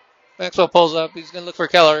 Maxwell pulls up. He's going to look for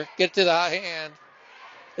Keller. Get it to the high hand.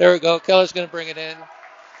 There we go. Keller's going to bring it in.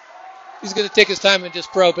 He's going to take his time and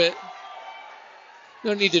just probe it.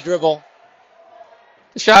 No need to dribble.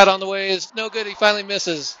 The shot on the way is no good. He finally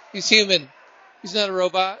misses. He's human. He's not a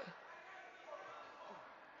robot.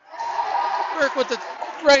 Burke with the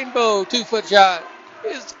rainbow 2-foot shot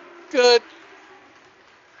is good.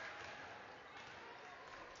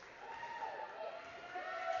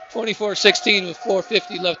 (24-16) with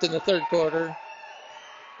 4:50 left in the third quarter.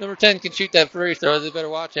 Number 10 can shoot that free throw. They better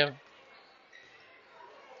watch him.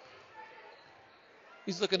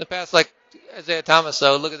 He's looking to pass like Isaiah Thomas,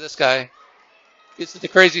 though. Look at this guy. Gets to the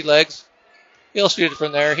crazy legs. He'll shoot it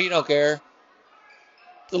from there. He don't care.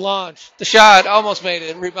 The launch. The shot. Almost made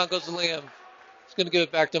it. Rebound goes to Liam. He's going to give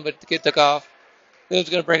it back to him, but the kid took off. Liam's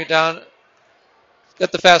going to bring it down. He's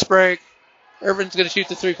got the fast break. Irvin's going to shoot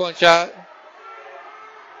the 3-point shot.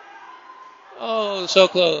 Oh, so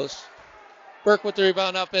close. Burke with the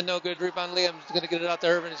rebound up and no good. Rebound. Liam's going to get it out to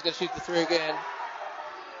Irvin. He's going to shoot the 3 again.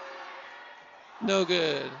 No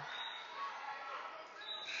good.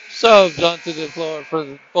 Subs onto the floor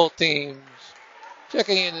for both teams.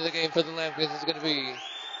 Checking into the game for the Lambkins is going to be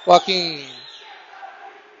Joaquin.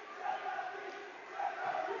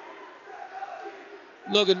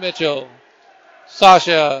 Logan Mitchell.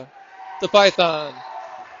 Sasha. The Python.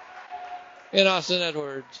 And Austin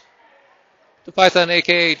Edwards. The Python,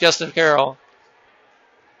 a.k.a. Justin Carroll.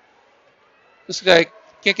 This guy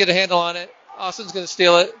can't get a handle on it. Austin's going to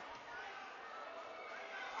steal it.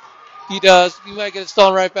 He does. He might get it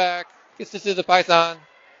stolen right back. Gets it to the Python.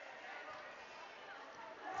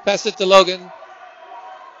 Pass it to Logan.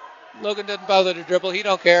 Logan doesn't bother to dribble. He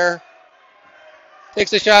don't care.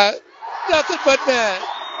 Takes a shot. Nothing but net.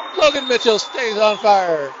 Logan Mitchell stays on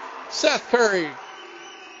fire. Seth Curry.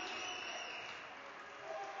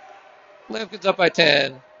 Lambkins up by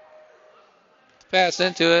 10. Pass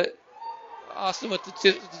into it. Austin with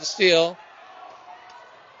the steal.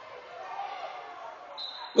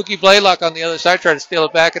 Mookie Blaylock on the other side tried to steal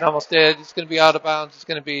it back and almost did. It's going to be out of bounds. It's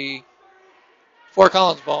going to be Fort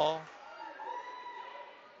Collins ball.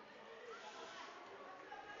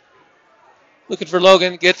 Looking for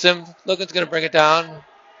Logan. Gets him. Logan's going to bring it down.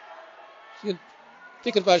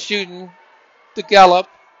 Thinking about shooting. The gallop.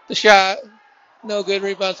 The shot. No good.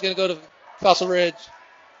 Rebound's going to go to Fossil Ridge.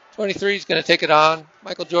 23 is going to take it on.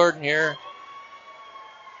 Michael Jordan here.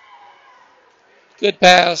 Good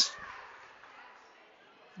pass.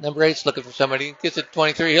 Number 8's looking for somebody. Gets it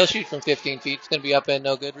 23. He'll shoot from 15 feet. It's going to be up and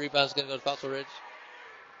no good. Rebound's going to go to Fossil Ridge.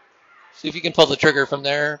 See if he can pull the trigger from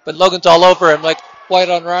there. But Logan's all over him like white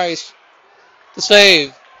on rice. The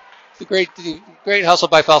save. The great hustle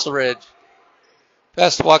by Fossil Ridge.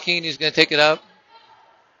 Pass to Joaquin. He's going to take it up.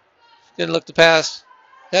 He's going to look to pass.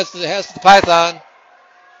 Has the Python.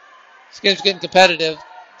 This game's getting competitive.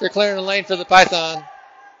 They're clearing the lane for the Python.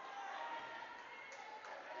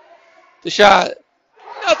 The shot.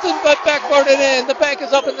 Nothing but backboarded in. The bank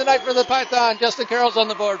is open tonight for the Python. Justin Carroll's on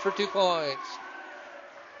the board for 2 points.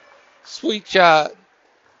 Sweet shot.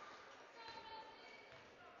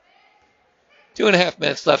 2.5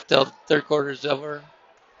 minutes left till third quarter is over.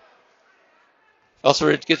 Fossil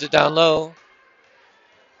Ridge gets it down low.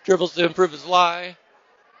 Dribbles to improve his lie.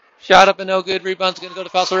 Shot up and no good. Rebound's going to go to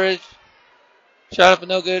Fossil Ridge. Shot up and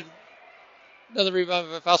no good. Another rebound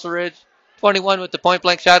for Fossil Ridge. 21 with the point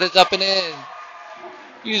blank shot is up and in.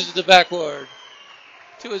 Uses the backboard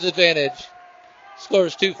to his advantage.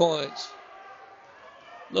 Scores 2 points.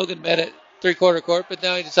 Logan met it 3/4 court, but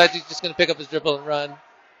now he decides he's just going to pick up his dribble and run.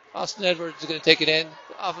 Austin Edwards is going to take it in.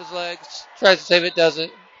 Off his legs. Tries to save it,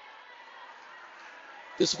 doesn't.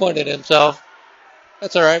 Disappointed in himself.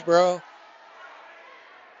 That's all right, bro.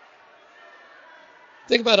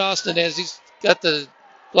 Thing about Austin is he's got the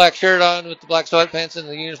black shirt on with the black sweatpants and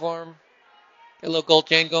the uniform. Got a little gold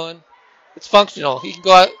chain going. It's functional. He can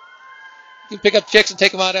go out, he can pick up chicks and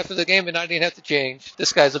take them out after the game and not even have to change.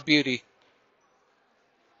 This guy's a beauty.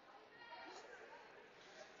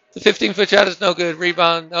 The 15-foot shot is no good.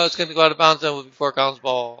 Rebound. No, it's going to go out of bounds. That will be Fort Collins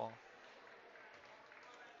ball.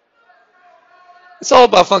 It's all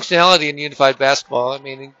about functionality in unified basketball. I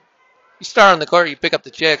mean, you start on the court, you pick up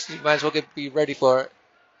the chicks, you might as well be ready for it.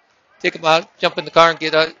 Take them out, jump in the car, and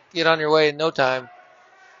get on your way in no time.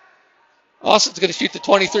 Austin's going to shoot the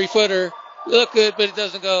 23-footer. Look good, but it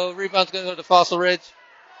doesn't go. Rebound's going to go to Fossil Ridge.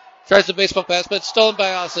 Tries the baseball pass, but it's stolen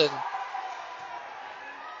by Austin.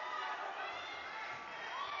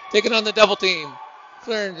 Taking on the double team.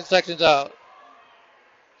 Clearing the sections out.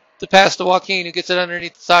 The pass to Joaquin, who gets it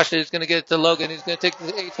underneath Sasha. He's going to get it to Logan. He's going to take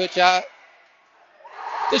the 8-foot shot.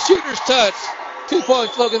 The shooter's touch. 2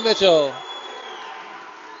 points, Logan Mitchell.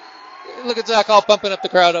 Look at Zach all pumping up the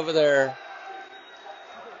crowd over there.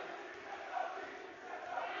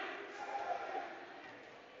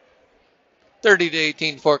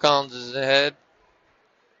 (30-18). Fort Collins is ahead.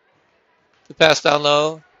 The pass down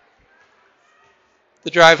low.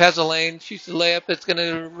 The drive has a lane. Shoots the layup. It's going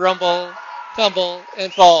to rumble, tumble,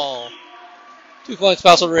 and fall. 2 points,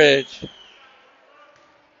 Fossil Ridge.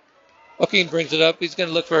 Joaquin brings it up. He's going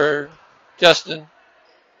to look for Justin.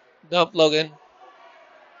 Nope, Logan.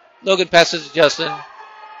 Logan passes to Justin.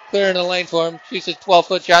 Clearing the lane for him. Shoots a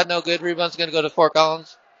 12-foot shot. No good. Rebound's going to go to Fort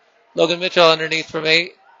Collins. Logan Mitchell underneath from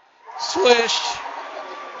 8. Swish.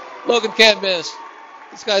 Logan can't miss.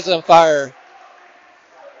 This guy's on fire.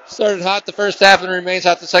 Started hot the first half and remains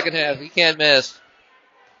hot the second half. He can't miss.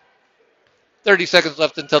 30 seconds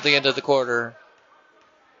left until the end of the quarter.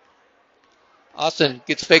 Austin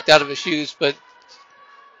gets faked out of his shoes, but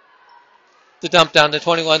the dump down to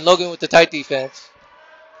 21. Logan with the tight defense.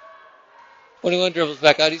 21 dribbles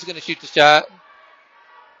back out. He's going to shoot the shot.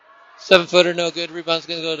 7-footer, no good. Rebound's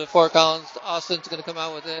going to go to Fort Collins. Austin's going to come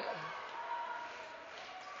out with it.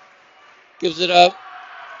 Gives it up.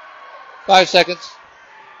 5 seconds.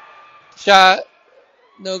 Shot.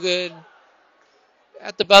 No good.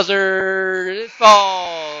 At the buzzer. It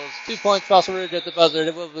falls. 2 points, Fossil Ridge at the buzzer.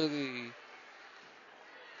 It will be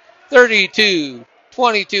 32-22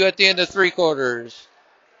 at the end of 3 quarters.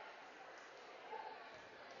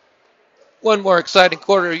 One more exciting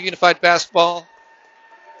quarter of unified basketball.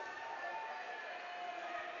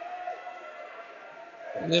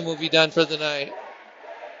 And then we'll be done for the night.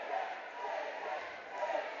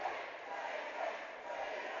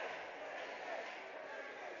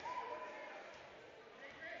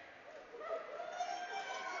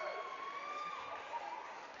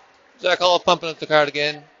 Zach Hall pumping up the crowd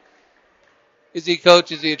again. Is he a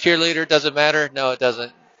coach? Is he a cheerleader? Doesn't matter. No, it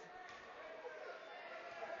doesn't.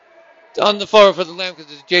 On the floor for the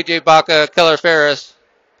Lambkins is J.J. Baca, Keller Ferris,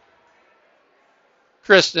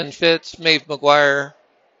 Kristen Fitz, Maeve McGuire,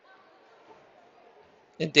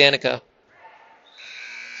 and Danica.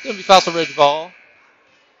 It's going to be Fossil Ridge ball.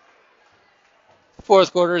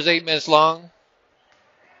 Fourth quarter is 8 minutes long.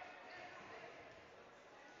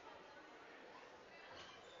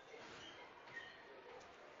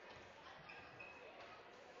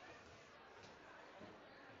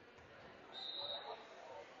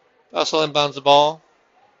 Fossil inbounds the ball.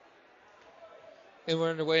 And we're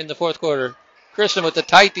underway in the fourth quarter. Kristen with the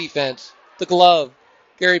tight defense. The glove.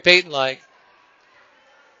 Gary Payton-like.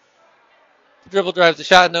 Dribble drives the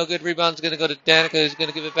shot. No good. Rebound's going to go to Danica, who's going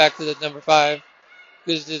to give it back to the number 5.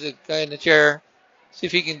 Gives it to the guy in the chair. See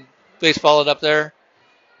if he can baseball it up there.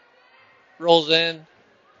 Rolls in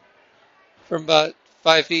from about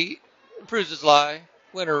 5 feet. Improves his lie.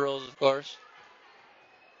 Winner rolls, of course.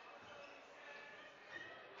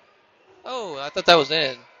 Oh, I thought that was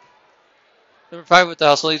in. Number 5 with the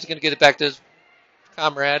hustle. He's going to get it back to his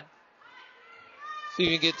comrade. See if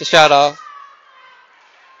he can get the shot off.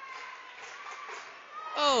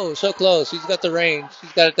 Oh, so close. He's got the range.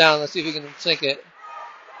 He's got it down. Let's see if he can sink it.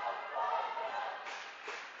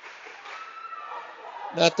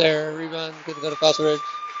 Not there. Rebound. Going to go to Fossil Ridge.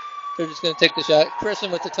 They're just going to take the shot.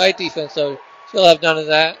 Kristen with the tight defense, so she'll have none of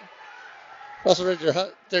that. Fossil Ridge,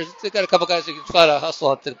 they've got a couple guys who can flat out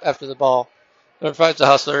hustle after the ball. Number 5's a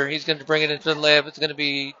hustler. He's going to bring it into the layup. It's going to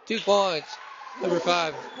be 2 points. Number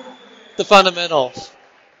 5. The fundamentals.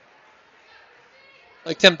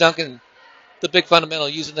 Like Tim Duncan, the big fundamental,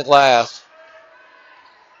 using the glass.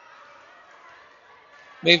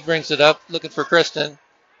 Maeve brings it up, looking for Kristen.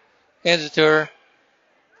 Hands it to her.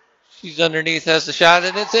 She's underneath, has the shot,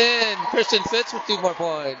 and it's in. Kristen Fitz with 2 more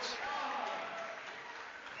points.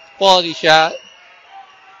 Quality shot.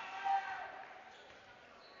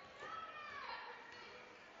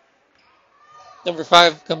 Number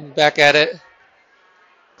 5 coming back at it.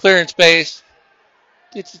 Clearing space.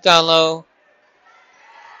 Gets it down low.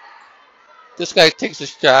 This guy takes a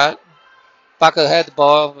shot. Baca had the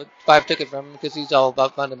ball, but 5 took it from him because he's all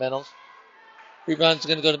about fundamentals. Rebound's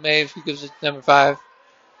going to go to Maeve, who gives it to number 5.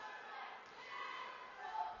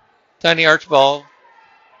 Tiny arch ball.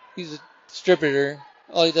 He's a distributor.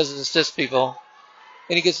 All he does is assist people.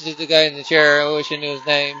 And he gets it to the guy in the chair. I wish I knew his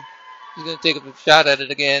name. He's going to take a shot at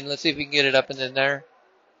it again. Let's see if he can get it up and in there.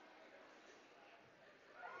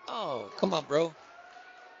 Oh, come on, bro.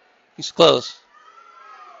 He's close.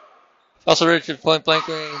 Fossil Ridge at point blank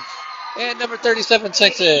range. And number 37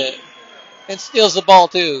 sinks it. And steals the ball,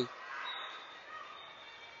 too.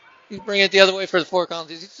 He's bringing it the other way for the 4 columns.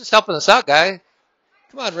 He's just helping us out, guy.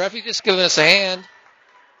 Come on, ref. He's just giving us a hand.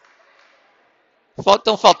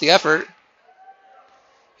 Don't fault the effort.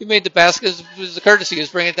 He made the basket. It was a courtesy. He was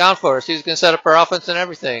bringing it down for us. He's going to set up our offense and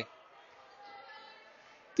everything.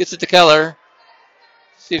 Gets it to Keller.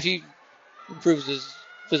 See if he improves his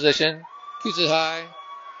position. Keeps it high.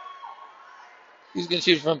 He's going to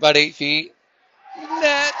shoot from about 8 feet.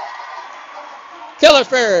 Net. Keller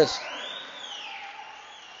Ferris.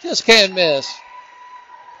 Just can't miss.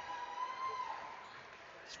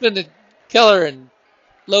 It's been the Keller and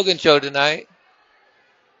Logan show tonight.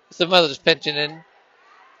 Some others pinching in.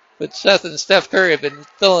 But Seth and Steph Curry have been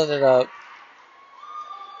filling it up.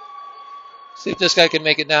 See if this guy can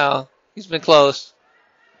make it now. He's been close.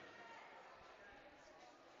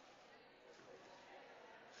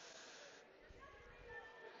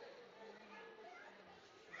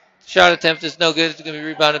 Shot attempt is no good. It's going to be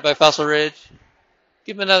rebounded by Fossil Ridge.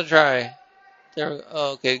 Give him another try. There.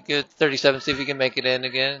 Oh, okay, good. 37. See if he can make it in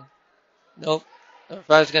again. Nope. Number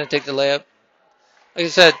 5 is going to take the layup. Like I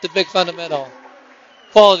said, the big fundamental.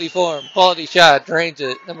 Quality form. Quality shot. Drains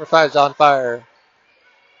it. Number 5 is on fire.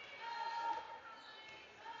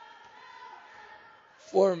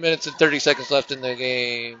 4 minutes and 30 seconds left in the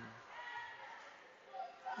game.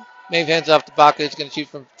 Maeve hands off to Baca. He's going to shoot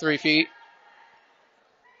from 3 feet.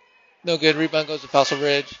 No good. Rebound goes to Fossil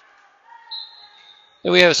Ridge.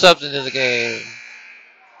 And we have subs into the game.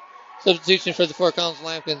 Substitution for the 4 columns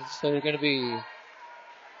Lambkins. So they're going to be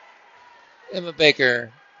Emma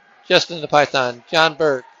Baker, Justin the Python, John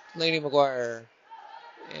Burke, Laney McGuire,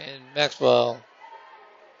 and Maxwell.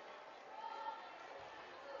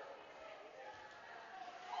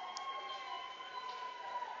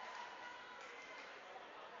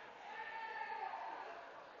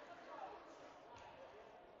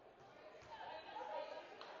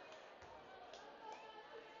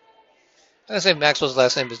 I say Maxwell's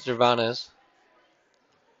last name is Gervanes.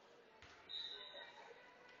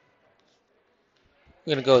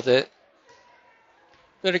 I'm gonna go with it.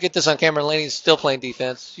 Better get this on camera. Laney's still playing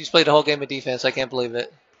defense. She's played a whole game of defense. I can't believe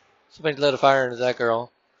it. Somebody lit a fire into that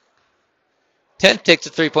girl. 10 takes a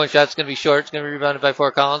three-point shot. It's going to be short. It's going to be rebounded by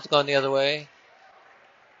Fort Collins. Going the other way.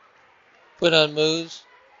 Put on moves.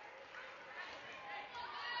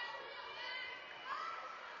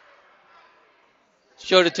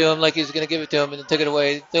 Showed it to him like he was going to give it to him and then took it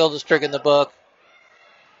away. The oldest trick in the book.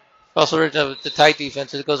 Also, the tight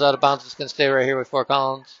defense. It goes out of bounds. It's going to stay right here with Fort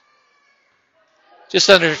Collins. Just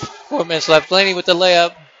under 4 minutes left. Laney with the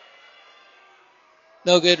layup.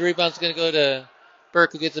 No good. Rebound's going to go to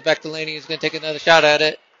Burke, who gets it back to Laney. He's going to take another shot at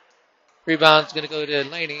it. Rebound's going to go to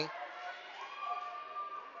Laney.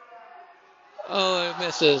 Oh, it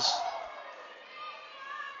misses.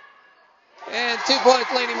 And 2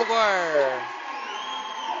 points, Laney McGuire.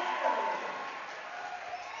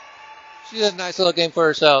 She's had a nice little game for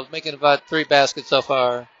herself, making about 3 baskets so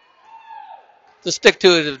far. The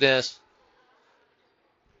stick-to-itiveness.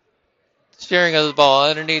 Steering of the ball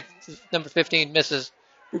underneath number 15 misses.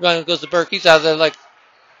 Rebound goes to Burke. He's out there like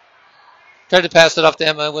tried to pass it off to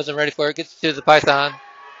Emma. Wasn't ready for it. Gets to the Python.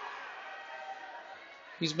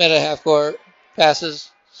 He's met at half court. Passes.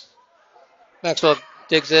 Maxwell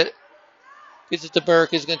digs it. Gets it to Burke.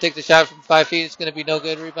 He's going to take the shot from 5 feet. It's going to be no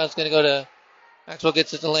good. Rebound's going to go to Maxwell.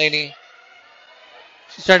 Gets it to Laney.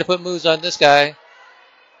 She's trying to put moves on this guy. A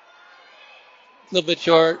little bit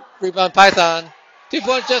short. Rebound Python. 2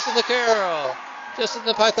 points, Justin the Carroll. Justin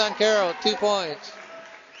the Python Carroll, 2 points.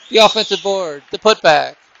 The offensive board, the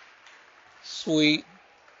putback. Sweet.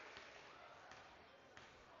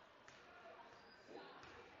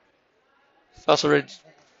 Fossil Ridge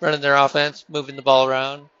running their offense, moving the ball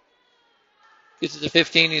around. Gets it to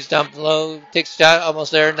 15, he's down below. Takes a shot,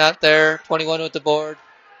 almost there, not there. 21 with the board.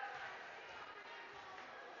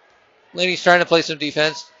 Laney's trying to play some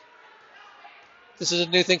defense. This is a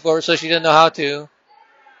new thing for her, so she doesn't know how to.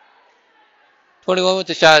 21 with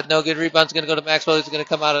the shot. No good. Rebound's going to go to Maxwell. He's going to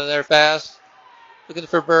come out of there fast. Looking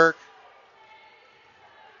for Burke.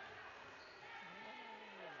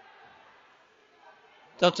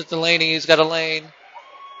 Dumps it to Laney. He's got a lane.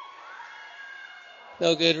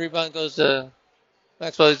 No good. Rebound goes to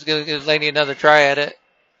Maxwell. He's going to give Laney another try at it.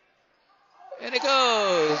 And it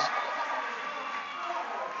goes.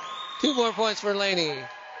 2 more points for Laney.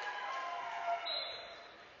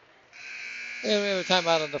 And we have a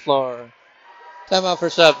timeout on the floor. Timeout for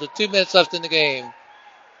subs with 2 minutes left in the game.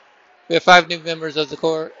 We have 5 new members of the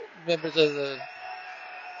court, members of the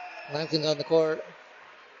Lambkins on the court.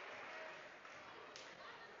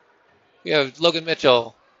 We have Logan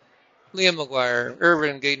Mitchell, Liam McGuire,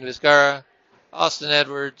 Irvin Gaten Vizcara, Austin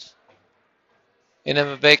Edwards, and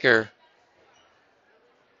Emma Baker.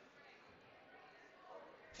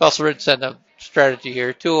 Fossil Ridge setting up strategy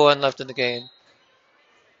here. 2:01 left in the game.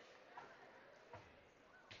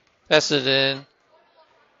 Pass it in.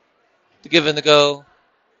 To give in the go.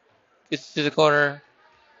 Gets to the corner.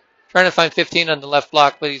 Trying to find 15 on the left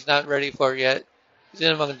block, but he's not ready for it yet. He's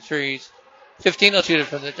in among the trees. 15 will shoot it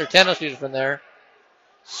from there, or 10 will shoot it from there.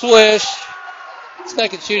 Swish. This guy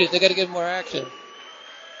can shoot it. They got to give him more action.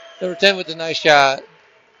 Number 10 with a nice shot.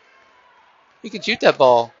 He can shoot that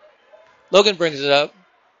ball. Logan brings it up.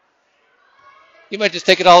 He might just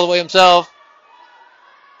take it all the way himself.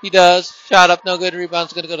 He does. Shot up, no good.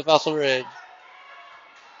 Rebound's going to go to Fossil Ridge.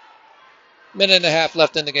 Minute and a half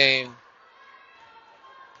left in the game.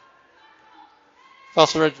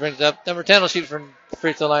 Fossil Ridge brings it up. Number 10 will shoot from the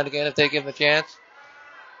free throw line again if they give him a chance.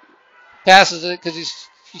 Passes it because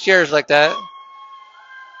he shares like that.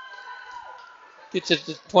 Gets it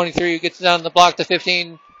to 23. Gets it down the block to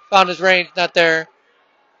 15. Found his range. Not there.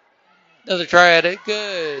 Another try at it.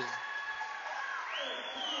 Good.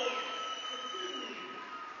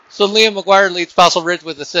 So Liam McGuire leads Fossil Ridge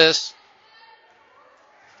with assists.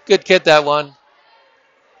 Good kid, that one.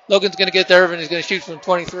 Logan's going to get there, and he's going to shoot from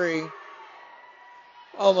 23.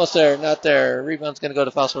 Almost there, not there. Rebound's going to go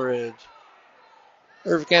to Fossil Ridge.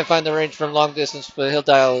 Irvin can't find the range from long distance, but he'll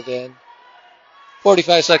dial it in.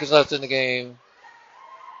 45 seconds left in the game.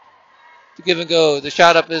 To give and go. The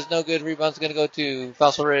shot up is no good. Rebound's going to go to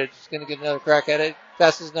Fossil Ridge. He's going to get another crack at it.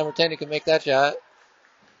 Passes number 10. He can make that shot.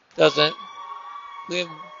 Doesn't. Liam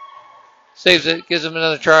saves it. Gives him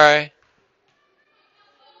another try.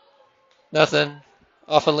 Nothing.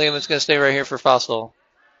 Off of Liam. It's going to stay right here for Fossil.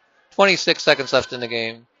 26 seconds left in the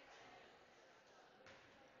game.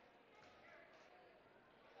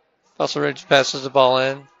 Fossil Ridge passes the ball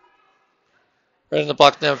in. Right in the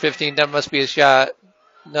block, number 15. That must be a shot.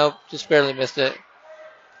 Nope, just barely missed it.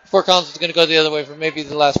 Fort Collins is going to go the other way for maybe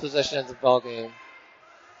the last possession of the ball game.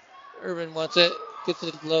 Urban wants it. Gets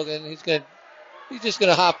it to Logan. He's just going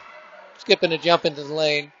to hop, skip, and a jump into the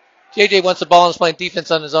lane. JJ wants the ball and is playing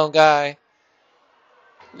defense on his own guy.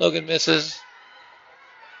 Logan misses.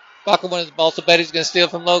 Baca wanted the ball, so Betty's going to steal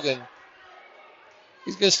from Logan.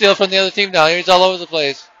 He's going to steal from the other team now. He's all over the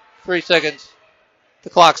place. 3 seconds. The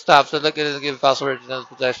clock stops, so they're going to give Fossil Ridge another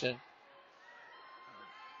possession.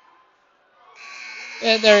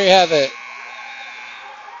 And there you have it.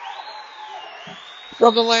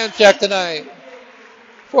 From the Lamb Shack tonight,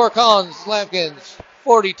 Fort Collins Lambkins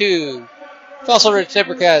 42, Fossil Ridge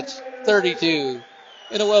Sabercats 32,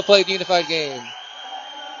 in a well-played unified game.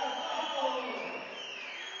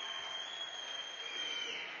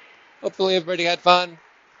 Hopefully everybody had fun.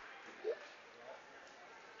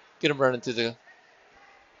 Get them running through the...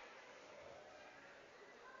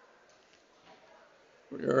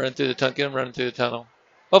 Get them running through the tunnel.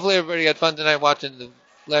 Hopefully everybody had fun tonight watching the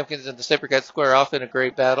Lambkins and the Sabercats square off in a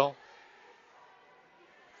great battle.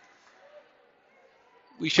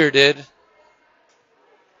 We sure did. If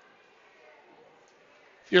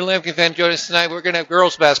you're a Lambkin fan, join us tonight. We're going to have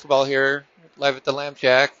girls basketball here, live at the Lamb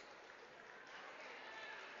Shack.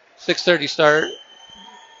 6:30 start.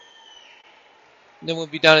 And then we'll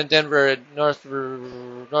be down in Denver at North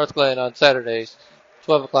Glen on Saturdays.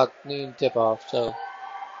 12 o'clock noon tip-off. So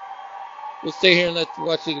we'll stay here and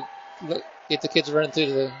get the kids running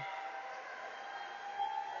through the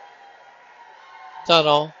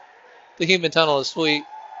tunnel. The human tunnel is sweet.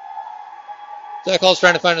 Zach Hall's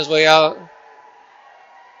trying to find his way out.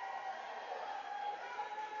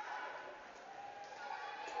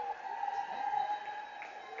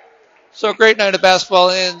 So a great night of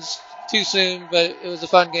basketball ends too soon, but it was a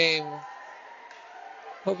fun game.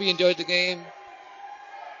 Hope you enjoyed the game.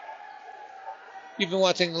 You've been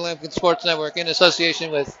watching the Lambkin Sports Network in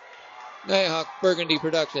association with Nighthawk Burgundy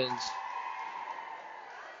Productions.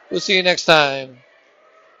 We'll see you next time.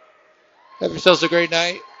 Have yourselves a great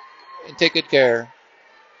night and take good care.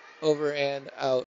 Over and out.